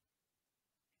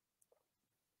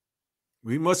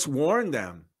 We must warn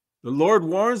them. The Lord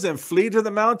warns them, flee to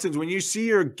the mountains. When you see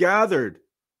you're gathered,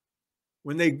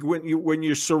 when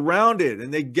you're surrounded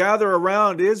and they gather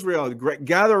around Israel,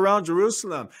 gather around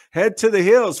Jerusalem, head to the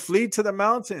hills, flee to the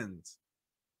mountains.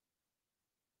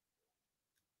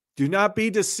 Do not be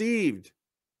deceived.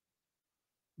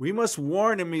 We must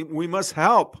warn and we must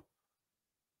help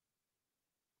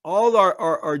all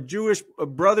our Jewish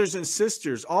brothers and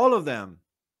sisters, all of them,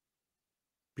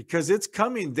 because it's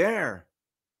coming there.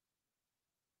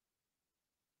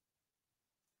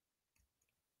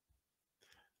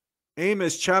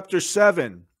 Amos chapter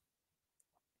 7,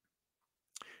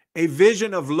 a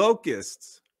vision of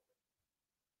locusts.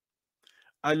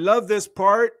 I love this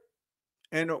part,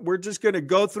 and we're just going to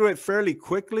go through it fairly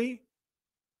quickly.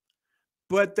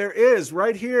 But there is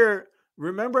right here,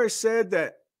 remember I said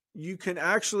that you can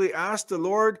actually ask the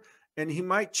Lord and he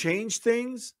might change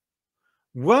things?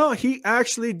 Well, he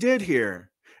actually did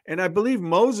here. And I believe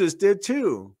Moses did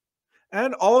too.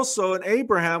 And also in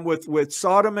Abraham with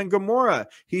Sodom and Gomorrah.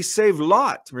 He saved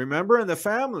Lot, remember, in the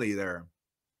family there.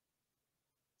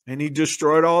 And he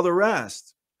destroyed all the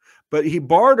rest. But he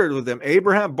bartered with them.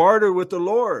 Abraham bartered with the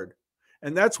Lord.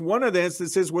 And that's one of the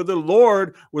instances where the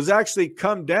Lord was actually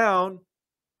come down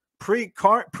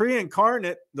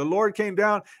pre-incarnate. The Lord came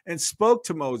down and spoke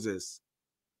to Moses,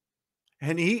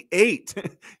 and he ate.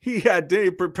 He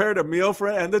prepared a meal for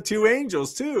him and the two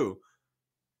angels too.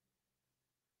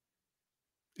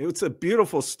 It's a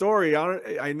beautiful story.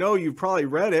 I know you've probably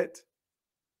read it,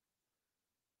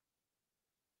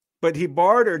 but he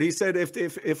bartered. He said,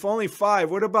 if only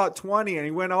 5, what about 20? And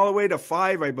he went all the way to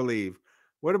 5, I believe.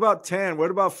 What about 10?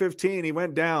 What about 15? He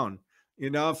went down.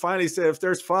 Finally said, if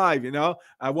there's 5,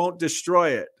 I won't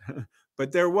destroy it.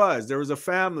 But there was a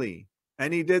family,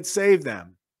 and he did save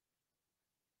them.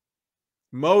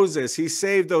 Moses, he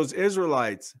saved those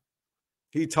Israelites.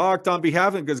 He talked on behalf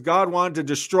of them because God wanted to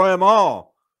destroy them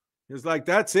all. He was like,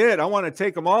 that's it. I want to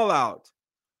take them all out.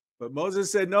 But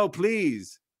Moses said, no,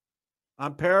 please.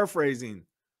 I'm paraphrasing.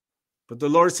 But the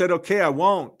Lord said, okay, I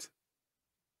won't.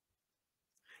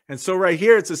 And so right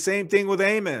here, it's the same thing with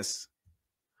Amos.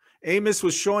 Amos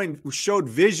showed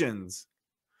visions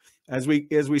as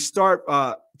we start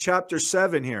chapter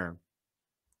 7 here.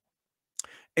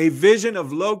 A vision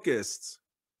of locusts.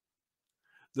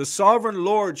 The sovereign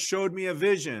Lord showed me a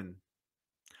vision.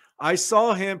 I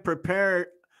saw him preparing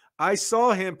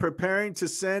to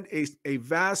send a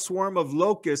vast swarm of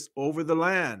locusts over the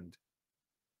land.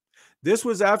 This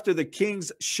was after the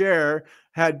king's share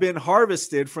had been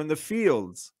harvested from the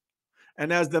fields,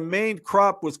 and as the main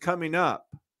crop was coming up.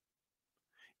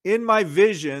 In my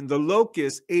vision, the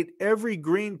locusts ate every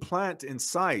green plant in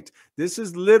sight. This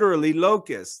is literally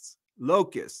locusts.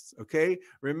 Locusts, okay?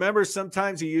 Remember,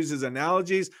 sometimes he uses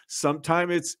analogies,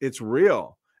 sometimes it's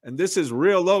real. And this is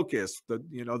real locusts, the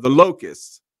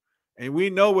locusts. And we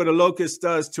know what a locust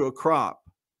does to a crop.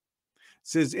 It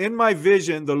says, in my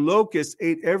vision, the locusts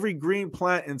ate every green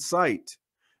plant in sight.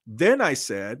 Then I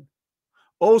said,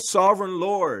 O sovereign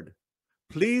Lord,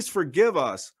 please forgive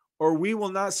us, or we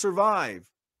will not survive,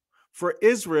 for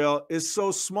Israel is so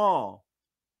small.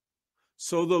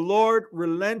 So the Lord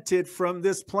relented from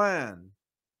this plan.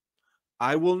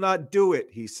 I will not do it,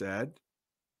 he said.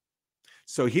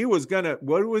 So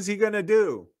what was he going to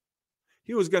do?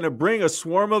 He was going to bring a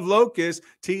swarm of locusts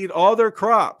to eat all their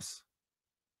crops.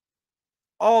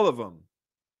 All of them.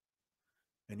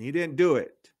 And he didn't do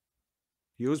it.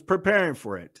 He was preparing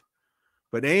for it.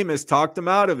 But Amos talked him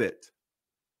out of it.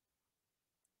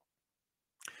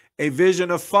 A vision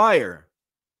of fire.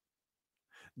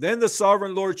 Then the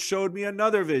sovereign Lord showed me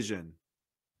another vision.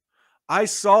 I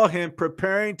saw him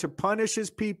preparing to punish his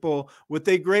people with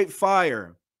a great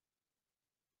fire.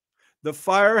 The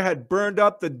fire had burned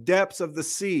up the depths of the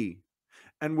sea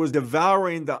and was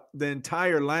devouring the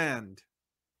entire land.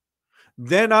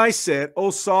 Then I said, O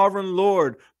sovereign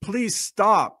Lord, please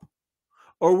stop,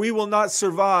 or we will not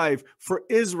survive, for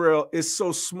Israel is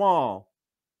so small.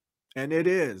 And it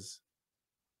is.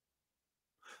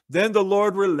 Then the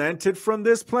Lord relented from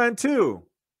this plan too.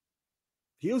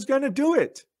 He was going to do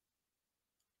it.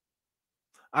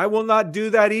 I will not do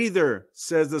that either,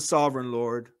 says the sovereign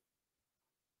Lord.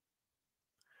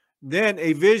 Then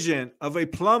a vision of a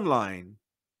plumb line.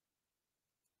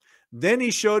 Then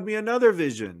he showed me another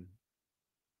vision.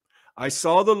 I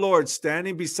saw the Lord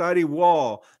standing beside a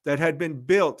wall that had been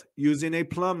built using a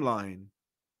plumb line.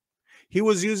 He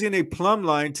was using a plumb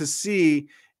line to see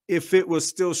if it was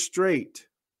still straight.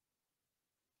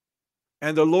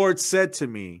 And the Lord said to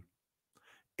me,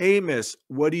 Amos,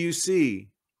 what do you see?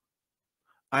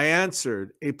 I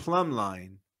answered, a plumb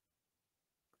line.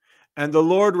 And the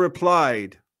Lord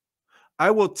replied,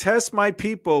 I will test my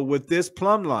people with this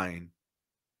plumb line.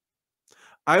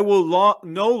 I will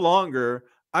no longer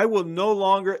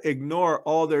ignore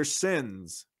all their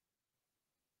sins.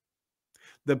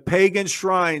 The pagan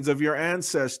shrines of your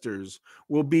ancestors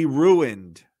will be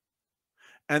ruined,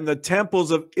 and the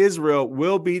temples of Israel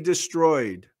will be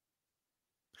destroyed.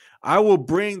 I will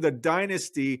bring the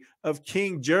dynasty of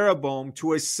King Jeroboam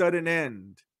to a sudden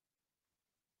end.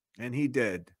 And he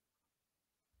did.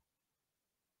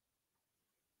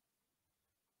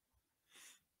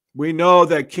 We know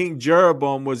that King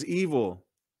Jeroboam was evil.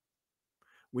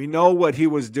 We know what he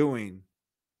was doing.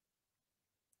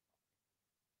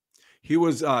 He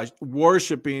was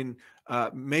worshiping,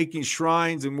 making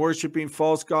shrines and worshiping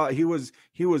false gods. He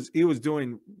was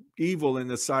doing evil in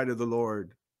the sight of the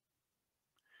Lord.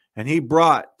 And he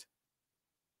brought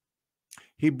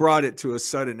it to a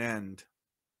sudden end.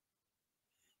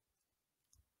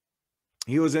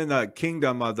 He was in the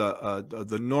kingdom of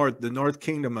the north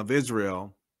kingdom of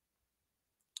Israel.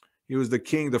 He was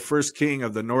the first king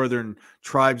of the northern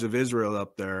tribes of Israel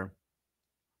up there,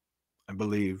 I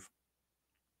believe.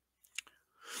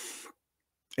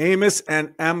 Amos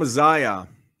and Amaziah.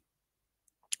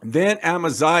 Then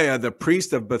Amaziah, the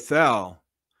priest of Bethel,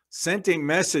 sent a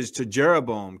message to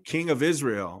Jeroboam, king of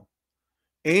Israel.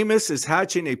 Amos is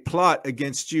hatching a plot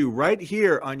against you right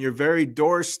here on your very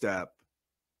doorstep.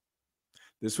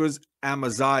 This was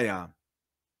Amaziah.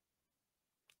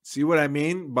 See what I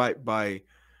mean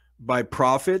by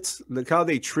prophets? Look how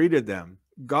they treated them.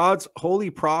 God's holy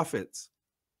prophets.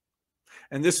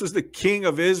 And this was the king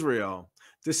of Israel.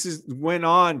 This went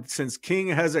on since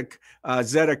King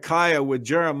Zedekiah with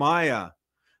Jeremiah.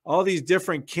 All these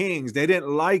different kings, they didn't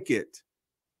like it.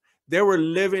 They were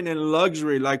living in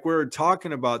luxury like we were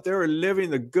talking about. They were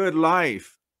living the good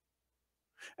life.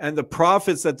 And the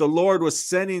prophets that the Lord was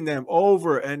sending them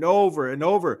over and over and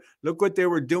over, look what they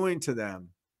were doing to them.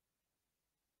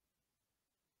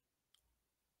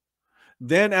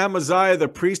 Then Amaziah, the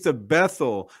priest of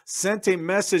Bethel, sent a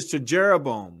message to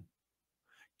Jeroboam,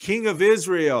 king of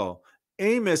Israel.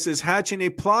 Amos is hatching a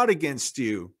plot against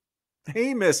you.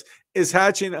 Amos is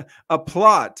hatching a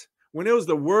plot when it was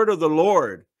the word of the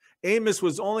Lord. Amos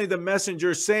was only the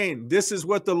messenger saying, this is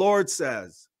what the Lord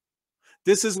says.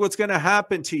 This is what's going to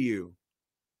happen to you.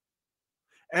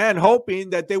 and hoping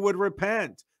that they would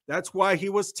repent. That's why he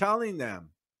was telling them.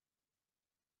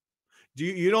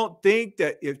 You don't think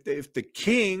that if the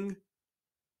king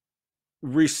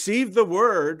received the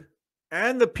word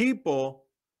and the people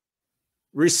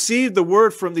received the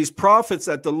word from these prophets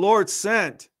that the Lord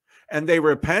sent and they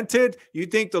repented, you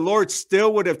think the Lord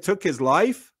still would have took his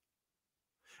life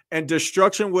and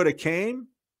destruction would have came?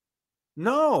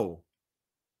 No.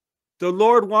 The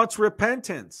Lord wants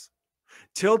repentance.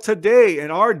 Till today, in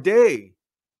our day,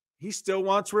 he still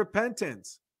wants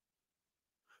repentance.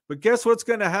 But guess what's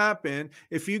going to happen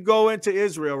if you go into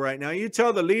Israel right now? You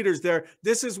tell the leaders there,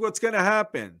 this is what's going to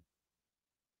happen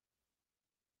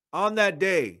on that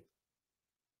day.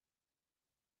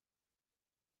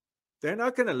 They're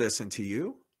not going to listen to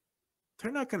you.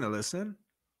 They're not going to listen.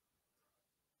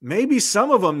 Maybe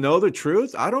some of them know the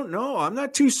truth. I don't know. I'm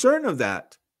not too certain of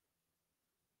that.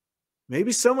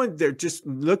 Maybe they're just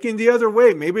looking the other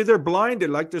way. Maybe they're blinded.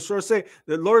 Like the source say,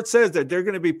 the Lord says that they're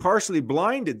going to be partially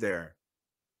blinded there.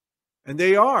 And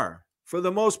they are, for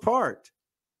the most part.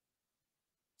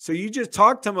 So you just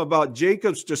talk to them about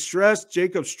Jacob's distress,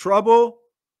 Jacob's trouble.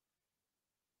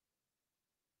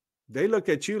 They look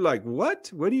at you like, what?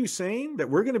 What are you saying? That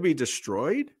we're going to be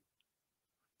destroyed?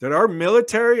 That our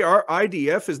military, our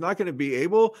IDF is not going to be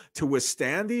able to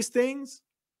withstand these things?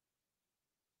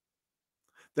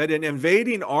 That an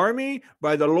invading army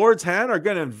by the Lord's hand are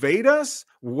going to invade us?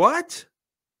 What?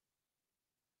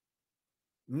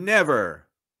 Never.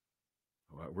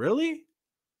 What, really?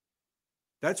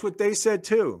 That's what they said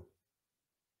too.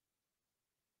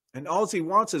 And all he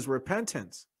wants is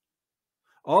repentance.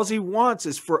 All he wants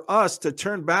is for us to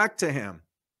turn back to him,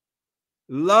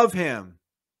 love him,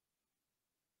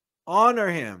 honor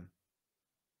him,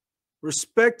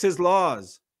 respect his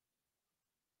laws.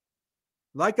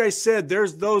 Like I said,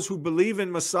 there's those who believe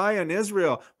in Messiah in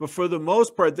Israel, but for the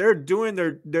most part, they're doing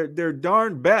their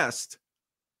darn best.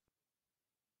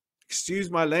 Excuse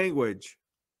my language.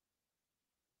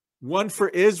 One for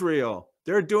Israel.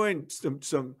 They're doing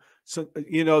some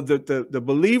you know, the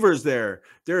believers there.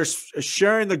 They're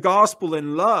sharing the gospel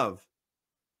in love,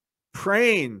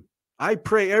 praying. I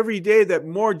pray every day that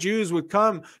more Jews would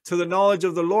come to the knowledge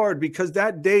of the Lord, because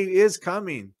that day is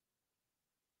coming.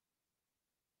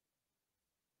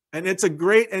 And it's a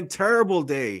great and terrible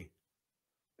day.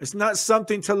 It's not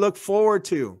something to look forward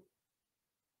to.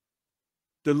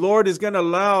 The Lord is going to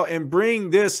allow and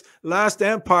bring this last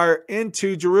empire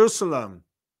into Jerusalem.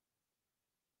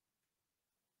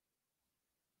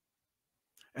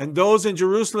 And those in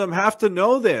Jerusalem have to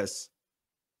know this.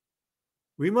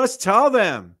 We must tell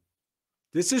them.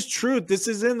 This is truth. This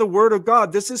is in the Word of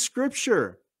God. This is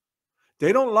Scripture.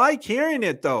 They don't like hearing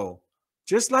it, though.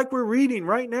 Just like we're reading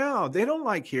right now. They don't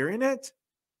like hearing it.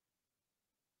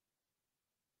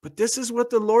 But this is what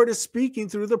the Lord is speaking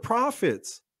through the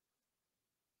prophets.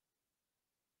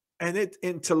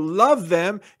 And to love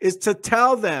them is to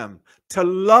tell them. To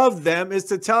love them is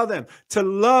to tell them. To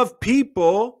love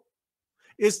people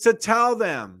is to tell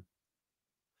them.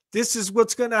 This is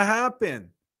what's going to happen.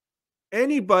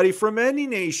 Anybody from any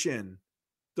nation,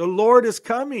 the Lord is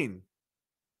coming.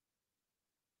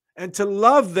 And to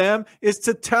love them is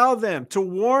to tell them, to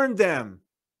warn them,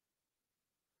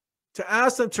 to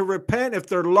ask them to repent if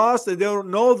they're lost and they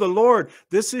don't know the Lord.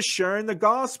 This is sharing the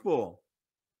gospel.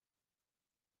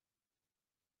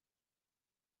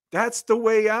 That's the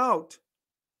way out.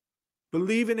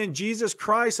 Believing in Jesus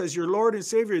Christ as your Lord and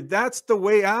Savior, that's the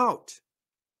way out.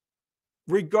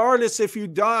 Regardless if you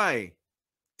die,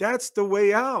 that's the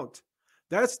way out.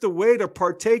 That's the way to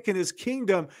partake in his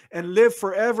kingdom and live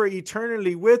forever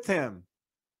eternally with him.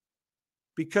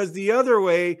 Because the other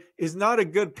way is not a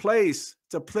good place.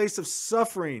 It's a place of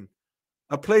suffering,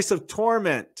 a place of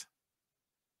torment.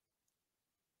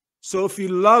 So if you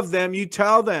love them, you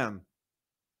tell them.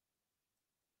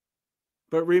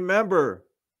 But remember,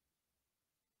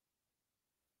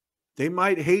 they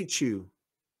might hate you,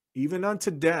 even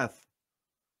unto death,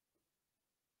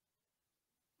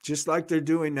 just like they're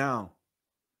doing now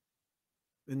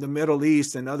in the Middle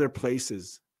East and other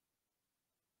places.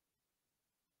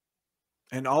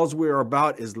 And all we're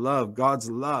about is love, God's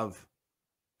love,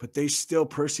 but they still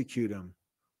persecute him.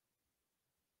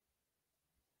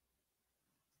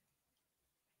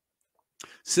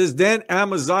 Says, then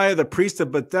Amaziah, the priest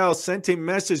of Bethel, sent a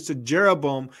message to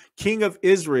Jeroboam, king of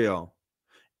Israel.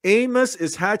 Amos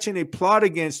is hatching a plot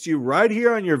against you right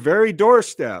here on your very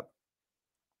doorstep.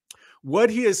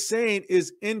 What he is saying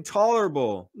is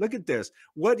intolerable. Look at this.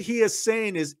 What he is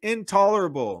saying is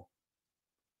intolerable.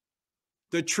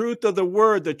 The truth of the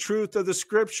word, the truth of the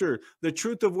scripture, the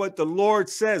truth of what the Lord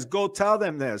says. Go tell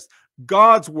them this.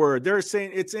 God's word. They're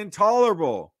saying it's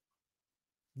intolerable.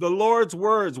 The Lord's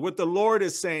words, what the Lord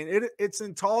is saying, it's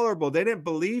intolerable. They didn't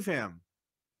believe him.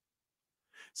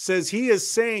 Says he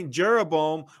is saying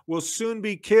Jeroboam will soon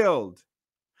be killed,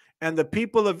 and the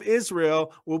people of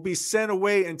Israel will be sent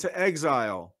away into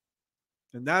exile.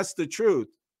 And that's the truth.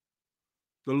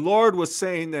 The Lord was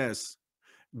saying this.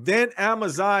 Then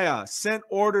Amaziah sent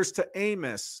orders to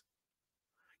Amos.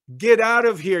 Get out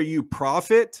of here, you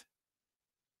prophet.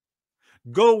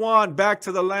 Go on back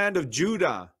to the land of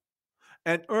Judah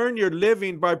and earn your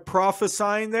living by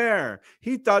prophesying there.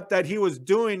 He thought that he was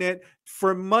doing it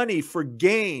for money, for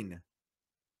gain.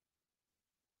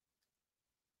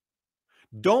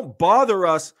 Don't bother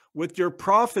us with your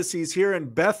prophecies here in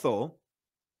Bethel.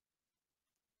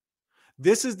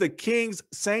 This is the king's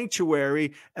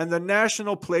sanctuary and the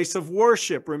national place of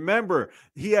worship. Remember,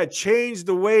 he had changed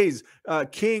the ways,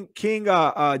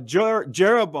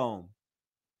 Jeroboam.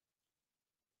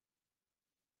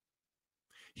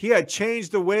 He had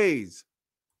changed the ways.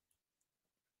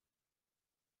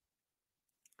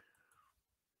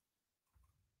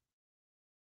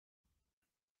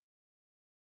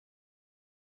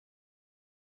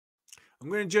 I'm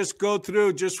going to just go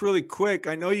through just really quick.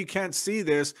 I know you can't see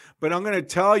this, but I'm going to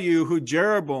tell you who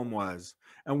Jeroboam was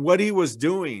and what he was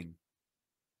doing.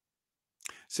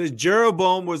 It says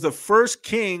Jeroboam was the first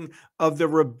king of the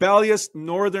rebellious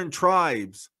northern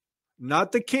tribes,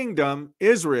 not the kingdom,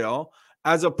 Israel,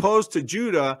 as opposed to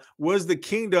Judah was the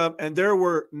kingdom, and there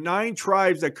were 9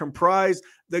 tribes that comprised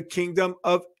the kingdom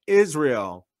of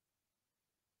Israel.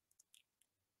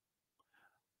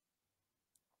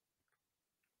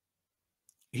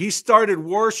 He started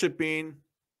worshiping.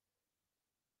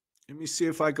 Let me see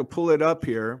if I could pull it up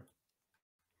here.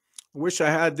 I wish I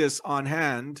had this on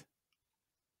hand.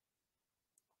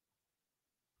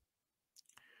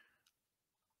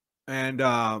 And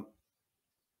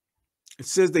it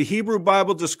says the Hebrew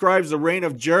Bible describes the reign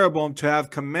of Jeroboam to have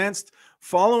commenced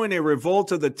following a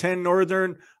revolt of the 10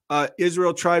 northern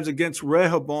Israel tribes against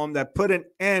Rehoboam that put an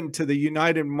end to the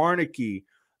united monarchy.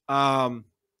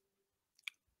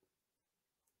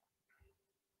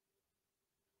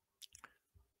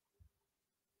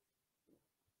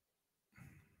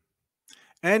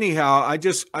 Anyhow, I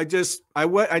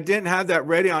didn't have that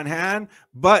ready on hand,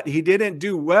 but he didn't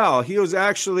do well. He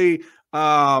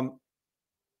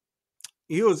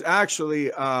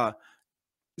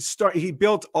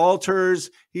built altars.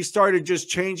 He started just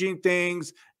changing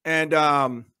things. And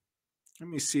let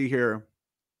me see here.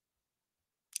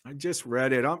 I just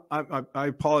read it. I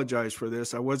apologize for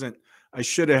this. I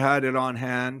should have had it on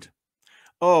hand.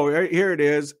 Oh, here it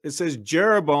is. It says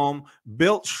Jeroboam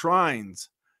built shrines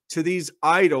to these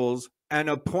idols and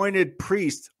appointed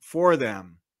priests for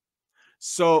them.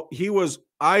 So he was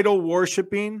idol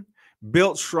worshiping,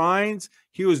 built shrines.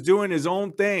 He was doing his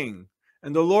own thing.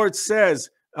 And the Lord says,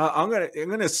 I'm going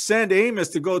to send Amos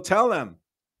to go tell him.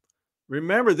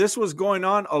 Remember, this was going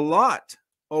on a lot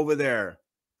over there.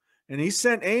 And he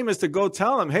sent Amos to go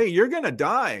tell him, hey, you're going to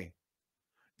die.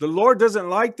 The Lord doesn't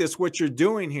like this, what you're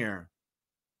doing here.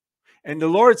 And the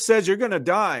Lord says you're going to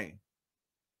die.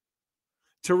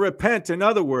 To repent, in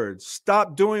other words,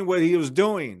 stop doing what he was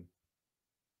doing.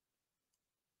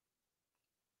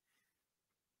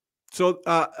 So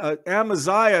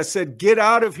Amaziah said, get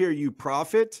out of here, you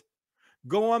prophet.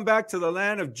 Go on back to the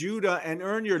land of Judah and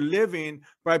earn your living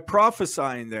by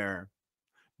prophesying there.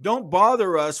 Don't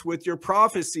bother us with your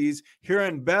prophecies here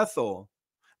in Bethel.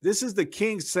 This is the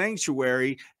king's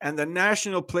sanctuary and the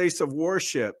national place of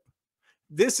worship.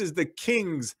 This is the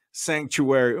king's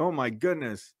sanctuary. Oh my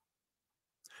goodness.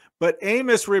 But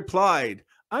Amos replied,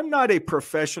 I'm not a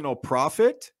professional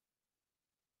prophet,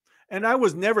 and I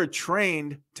was never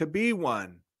trained to be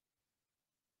one.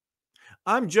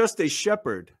 I'm just a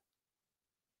shepherd,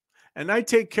 and I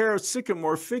take care of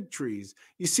sycamore fig trees.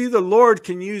 You see, the Lord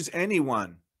can use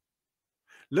anyone.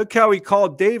 Look how he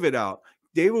called David out.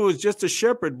 David was just a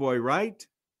shepherd boy, right?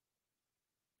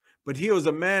 But he was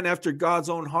a man after God's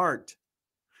own heart.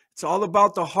 It's all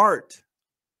about the heart.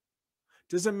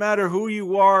 Doesn't matter who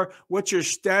you are, what your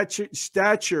stature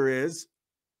is.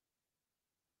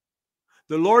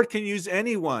 The Lord can use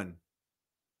anyone.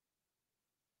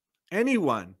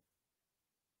 Anyone.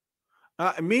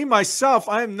 Me, myself,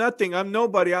 I am nothing. I'm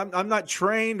nobody. I'm not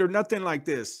trained or nothing like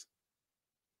this.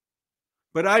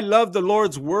 But I love the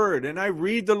Lord's word, and I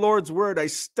read the Lord's word. I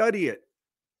study it.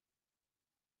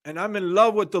 And I'm in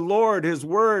love with the Lord, his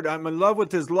word. I'm in love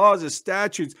with his laws, his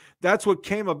statutes. That's what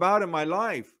came about in my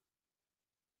life.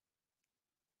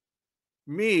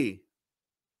 Me.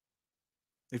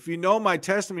 If you know my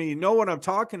testimony, you know what I'm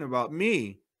talking about.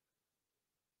 Me.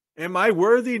 Am I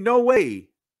worthy? No way.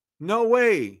 No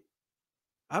way.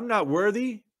 I'm not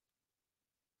worthy.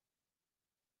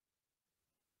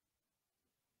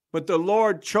 But the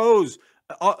Lord chose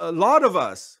a lot of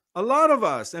us,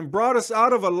 and brought us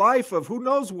out of a life of who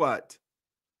knows what.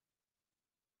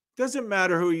 Doesn't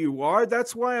matter who you are.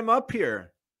 That's why I'm up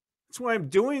here. That's why I'm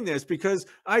doing this, because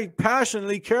I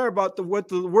passionately care about what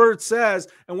the word says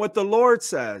and what the Lord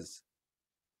says.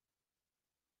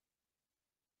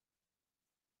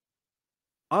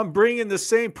 I'm bringing the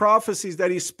same prophecies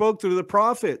that he spoke through the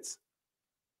prophets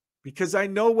because I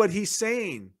know what he's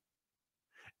saying.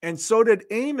 And so did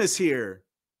Amos here.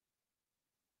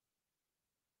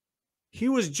 He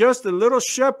was just a little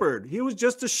shepherd. He was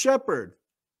just a shepherd.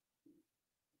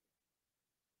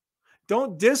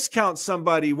 Don't discount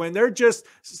somebody when they're just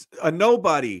a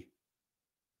nobody.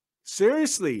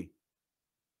 Seriously.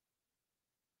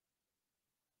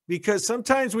 Because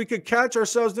sometimes we could catch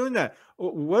ourselves doing that.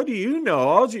 What do you know?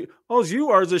 All you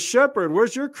are is a shepherd.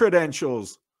 Where's your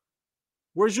credentials?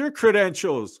 Where's your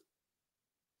credentials?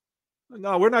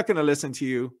 No, we're not going to listen to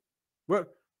you. What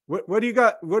do you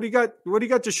got? What do you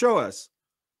got to show us?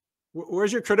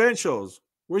 Where's your credentials?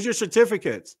 Where's your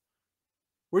certificates?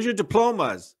 Where's your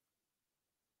diplomas?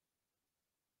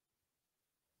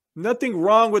 Nothing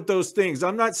wrong with those things.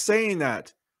 I'm not saying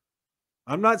that.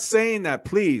 I'm not saying that,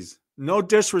 please. No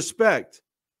disrespect.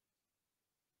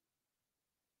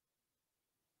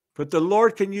 But the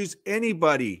Lord can use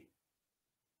anybody.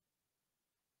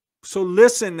 So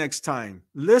listen next time.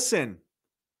 Listen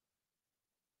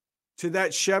to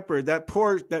that shepherd, that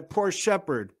poor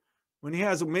shepherd, when he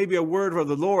has maybe a word of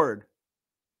the Lord.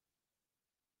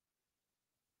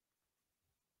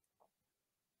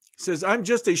 He says, I'm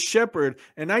just a shepherd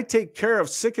and I take care of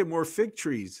sycamore fig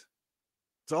trees.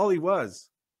 That's all he was.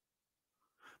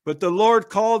 But the Lord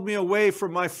called me away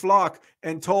from my flock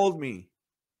and told me,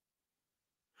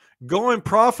 go and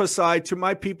prophesy to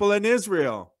my people in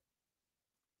Israel.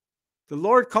 The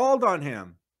Lord called on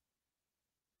him.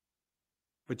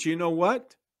 But you know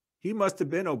what? He must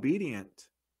have been obedient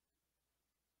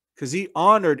because he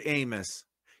honored Amos.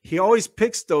 He always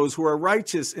picks those who are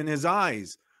righteous in his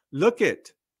eyes. Look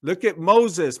at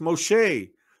Moses,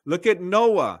 Moshe. Look at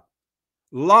Noah,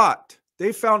 Lot.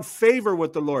 They found favor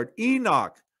with the Lord.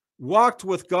 Enoch walked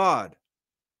with God.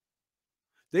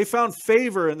 They found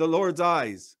favor in the Lord's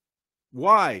eyes.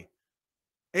 Why?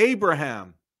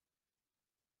 Abraham,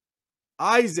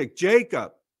 Isaac,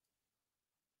 Jacob.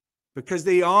 Because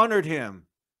they honored him.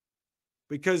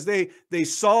 Because they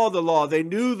saw the law. They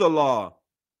knew the law.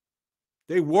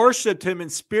 They worshiped him in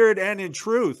spirit and in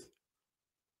truth.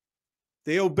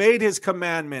 They obeyed his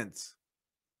commandments.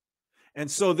 And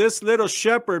so this little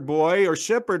shepherd boy or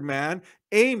shepherd man,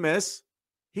 Amos,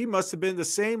 he must have been the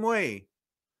same way.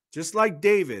 Just like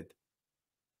David.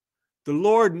 The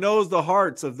Lord knows the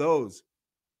hearts of those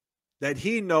that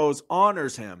he knows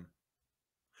honors him.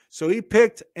 So he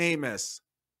picked Amos.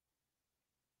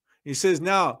 He says,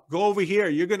 now go over here.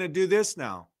 You're going to do this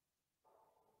now.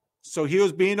 So he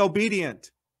was being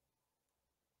obedient.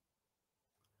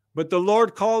 But the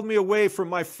Lord called me away from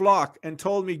my flock and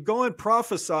told me, go and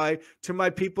prophesy to my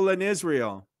people in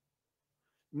Israel.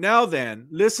 Now then,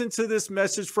 listen to this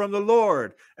message from the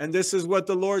Lord. And this is what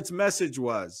the Lord's message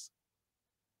was.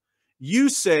 You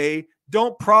say,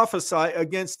 don't prophesy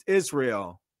against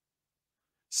Israel.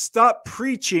 Stop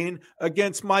preaching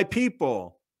against my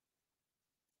people.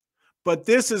 But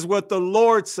this is what the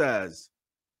Lord says.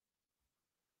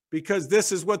 Because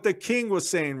this is what the king was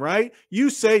saying, right?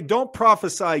 You say, don't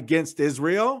prophesy against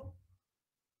Israel.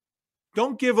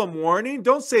 Don't give them warning.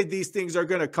 Don't say these things are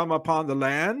going to come upon the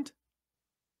land.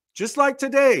 Just like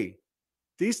today,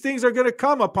 these things are going to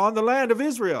come upon the land of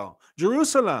Israel,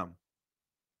 Jerusalem.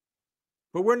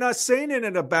 But we're not saying it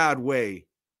in a bad way.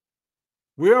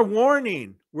 We are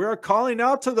warning. We are calling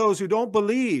out to those who don't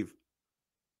believe.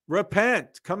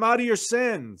 Repent. Come out of your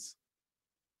sins.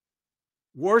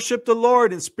 Worship the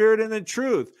Lord in spirit and in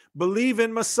truth. Believe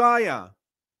in Messiah.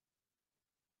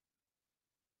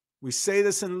 We say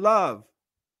this in love.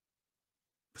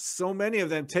 So many of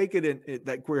them take it in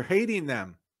that we're hating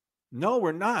them. No,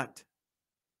 we're not.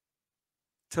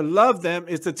 To love them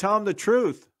is to tell them the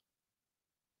truth.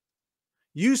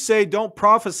 You say, don't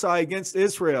prophesy against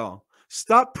Israel.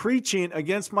 Stop preaching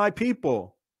against my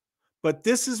people. But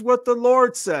this is what the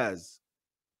Lord says.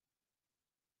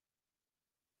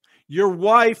 Your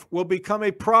wife will become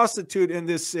a prostitute in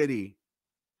this city,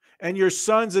 and your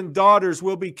sons and daughters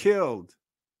will be killed.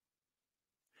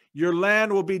 Your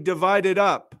land will be divided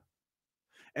up,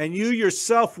 and you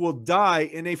yourself will die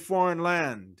in a foreign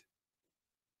land.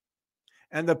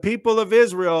 and the people of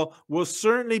Israel will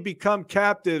certainly become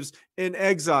captives in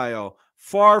exile,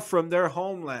 far from their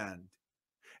homeland.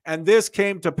 And this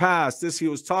came to pass. This, he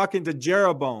was talking to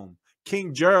Jeroboam,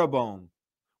 King Jeroboam,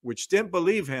 which didn't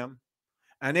believe him.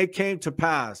 And it came to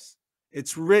pass.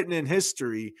 It's written in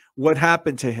history what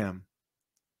happened to him.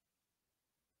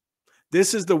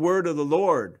 This is the word of the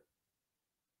Lord.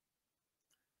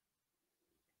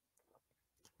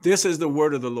 This is the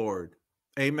word of the Lord.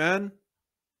 Amen.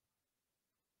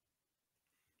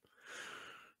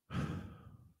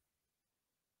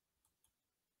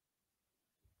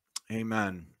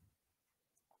 Amen.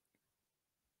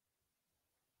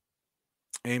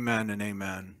 Amen and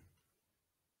amen.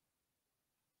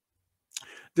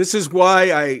 This is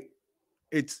why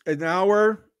it's an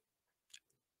hour,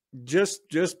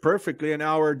 just perfectly an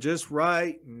hour, just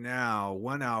right now,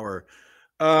 1 hour.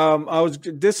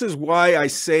 This is why I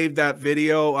saved that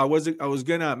video. I was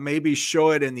gonna maybe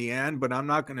show it in the end, but I'm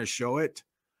not gonna show it.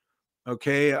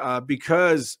 Okay.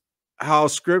 Because how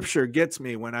scripture gets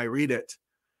me when I read it,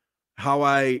 how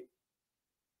I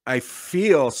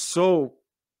feel so,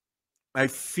 I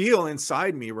feel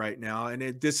inside me right now.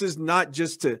 And this is not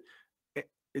just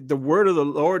the word of the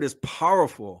Lord is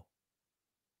powerful.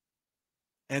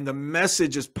 And the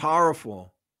message is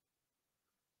powerful.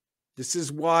 This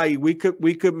is why we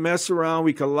could mess around,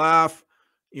 we could laugh.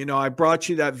 You know, I brought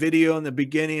you that video in the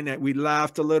beginning that we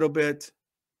laughed a little bit.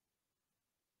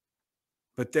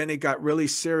 But then it got really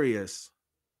serious.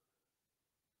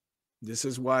 This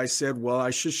is why I said, well,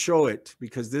 I should show it,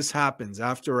 because this happens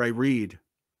after I read.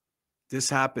 This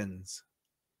happens.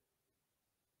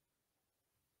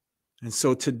 And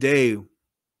so today,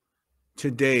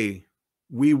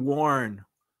 we warn,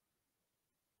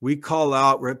 we call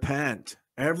out, repent,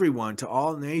 everyone, to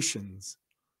all nations.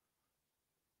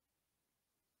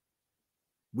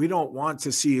 We don't want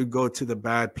to see you go to the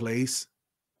bad place.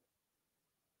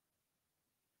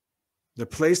 The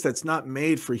place that's not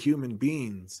made for human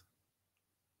beings.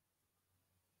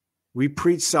 We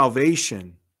preach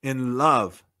salvation in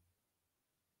love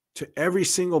to every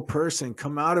single person.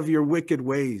 Come out of your wicked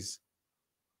ways.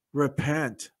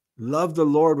 Repent. Love the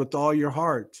Lord with all your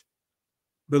heart.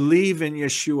 Believe in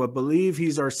Yeshua. Believe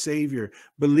he's our Savior.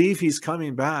 Believe he's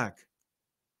coming back.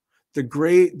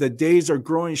 The days are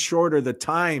growing shorter. The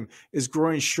time is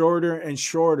growing shorter and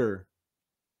shorter.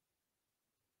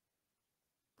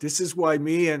 This is why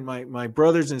me and my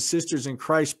brothers and sisters in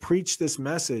Christ preach this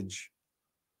message.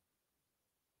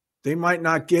 They might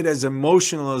not get as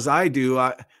emotional as I do,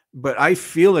 but I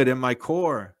feel it in my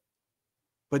core.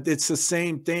 But it's the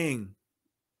same thing.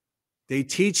 They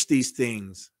teach these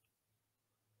things.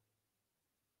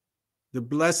 The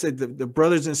blessed, the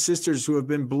brothers and sisters who have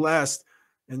been blessed,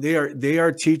 and they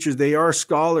are teachers, they are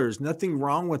scholars. Nothing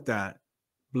wrong with that.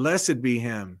 Blessed be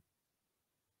him.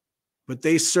 But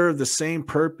they serve the same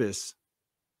purpose.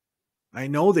 I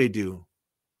know they do.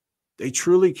 They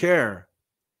truly care.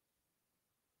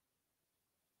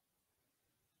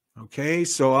 Okay,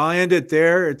 so I'll end it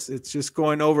there. It's just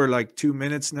going over like 2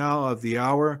 minutes now of the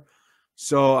hour.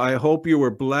 So I hope you were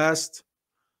blessed.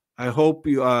 I hope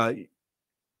you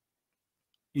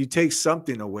take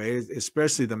something away,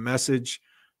 especially the message,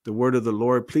 the word of the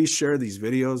Lord. Please share these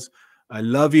videos. I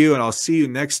love you, and I'll see you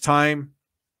next time.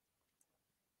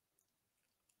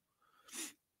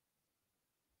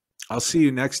 I'll see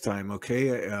you next time,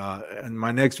 okay? In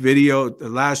my next video, the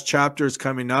last chapter is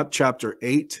coming up, chapter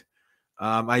 8.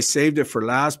 I saved it for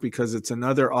last because it's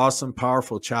another awesome,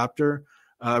 powerful chapter.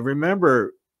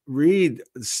 Remember,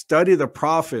 study the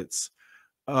prophets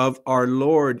of our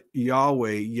Lord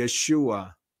Yahweh,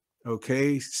 Yeshua,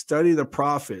 okay? Study the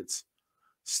prophets.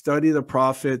 Study the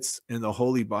prophets in the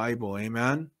Holy Bible,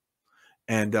 amen?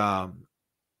 And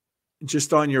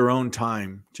just on your own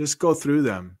time, just go through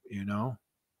them, you know?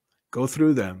 Go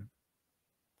through them.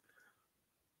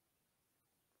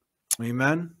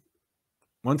 Amen.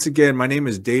 Once again, my name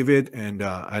is David, and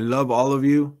I love all of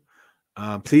you.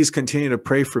 Please continue to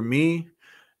pray for me.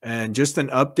 And just an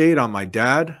update on my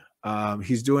dad.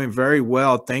 He's doing very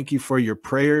well. Thank you for your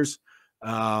prayers.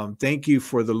 Thank you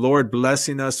for the Lord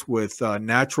blessing us with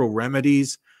natural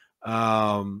remedies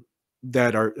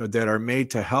that are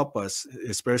made to help us,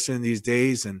 especially in these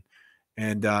days.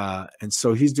 And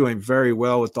so he's doing very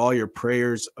well with all your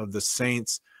prayers of the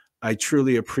saints. I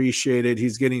truly appreciate it.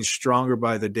 He's getting stronger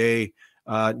by the day.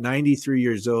 93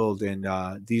 years old, and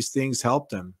these things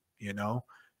helped him, you know,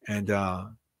 and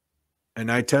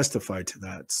I testify to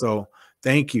that. So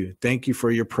thank you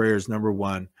for your prayers. Number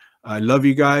one, I love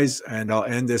you guys, and I'll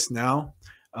end this now.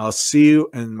 I'll see you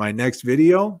in my next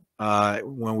video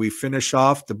when we finish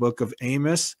off the book of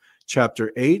Amos,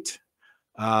 chapter 8.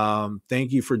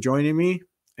 Thank you for joining me,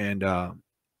 and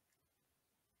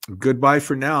goodbye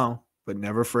for now, but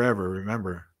never forever.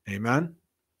 Remember, amen.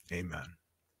 Amen.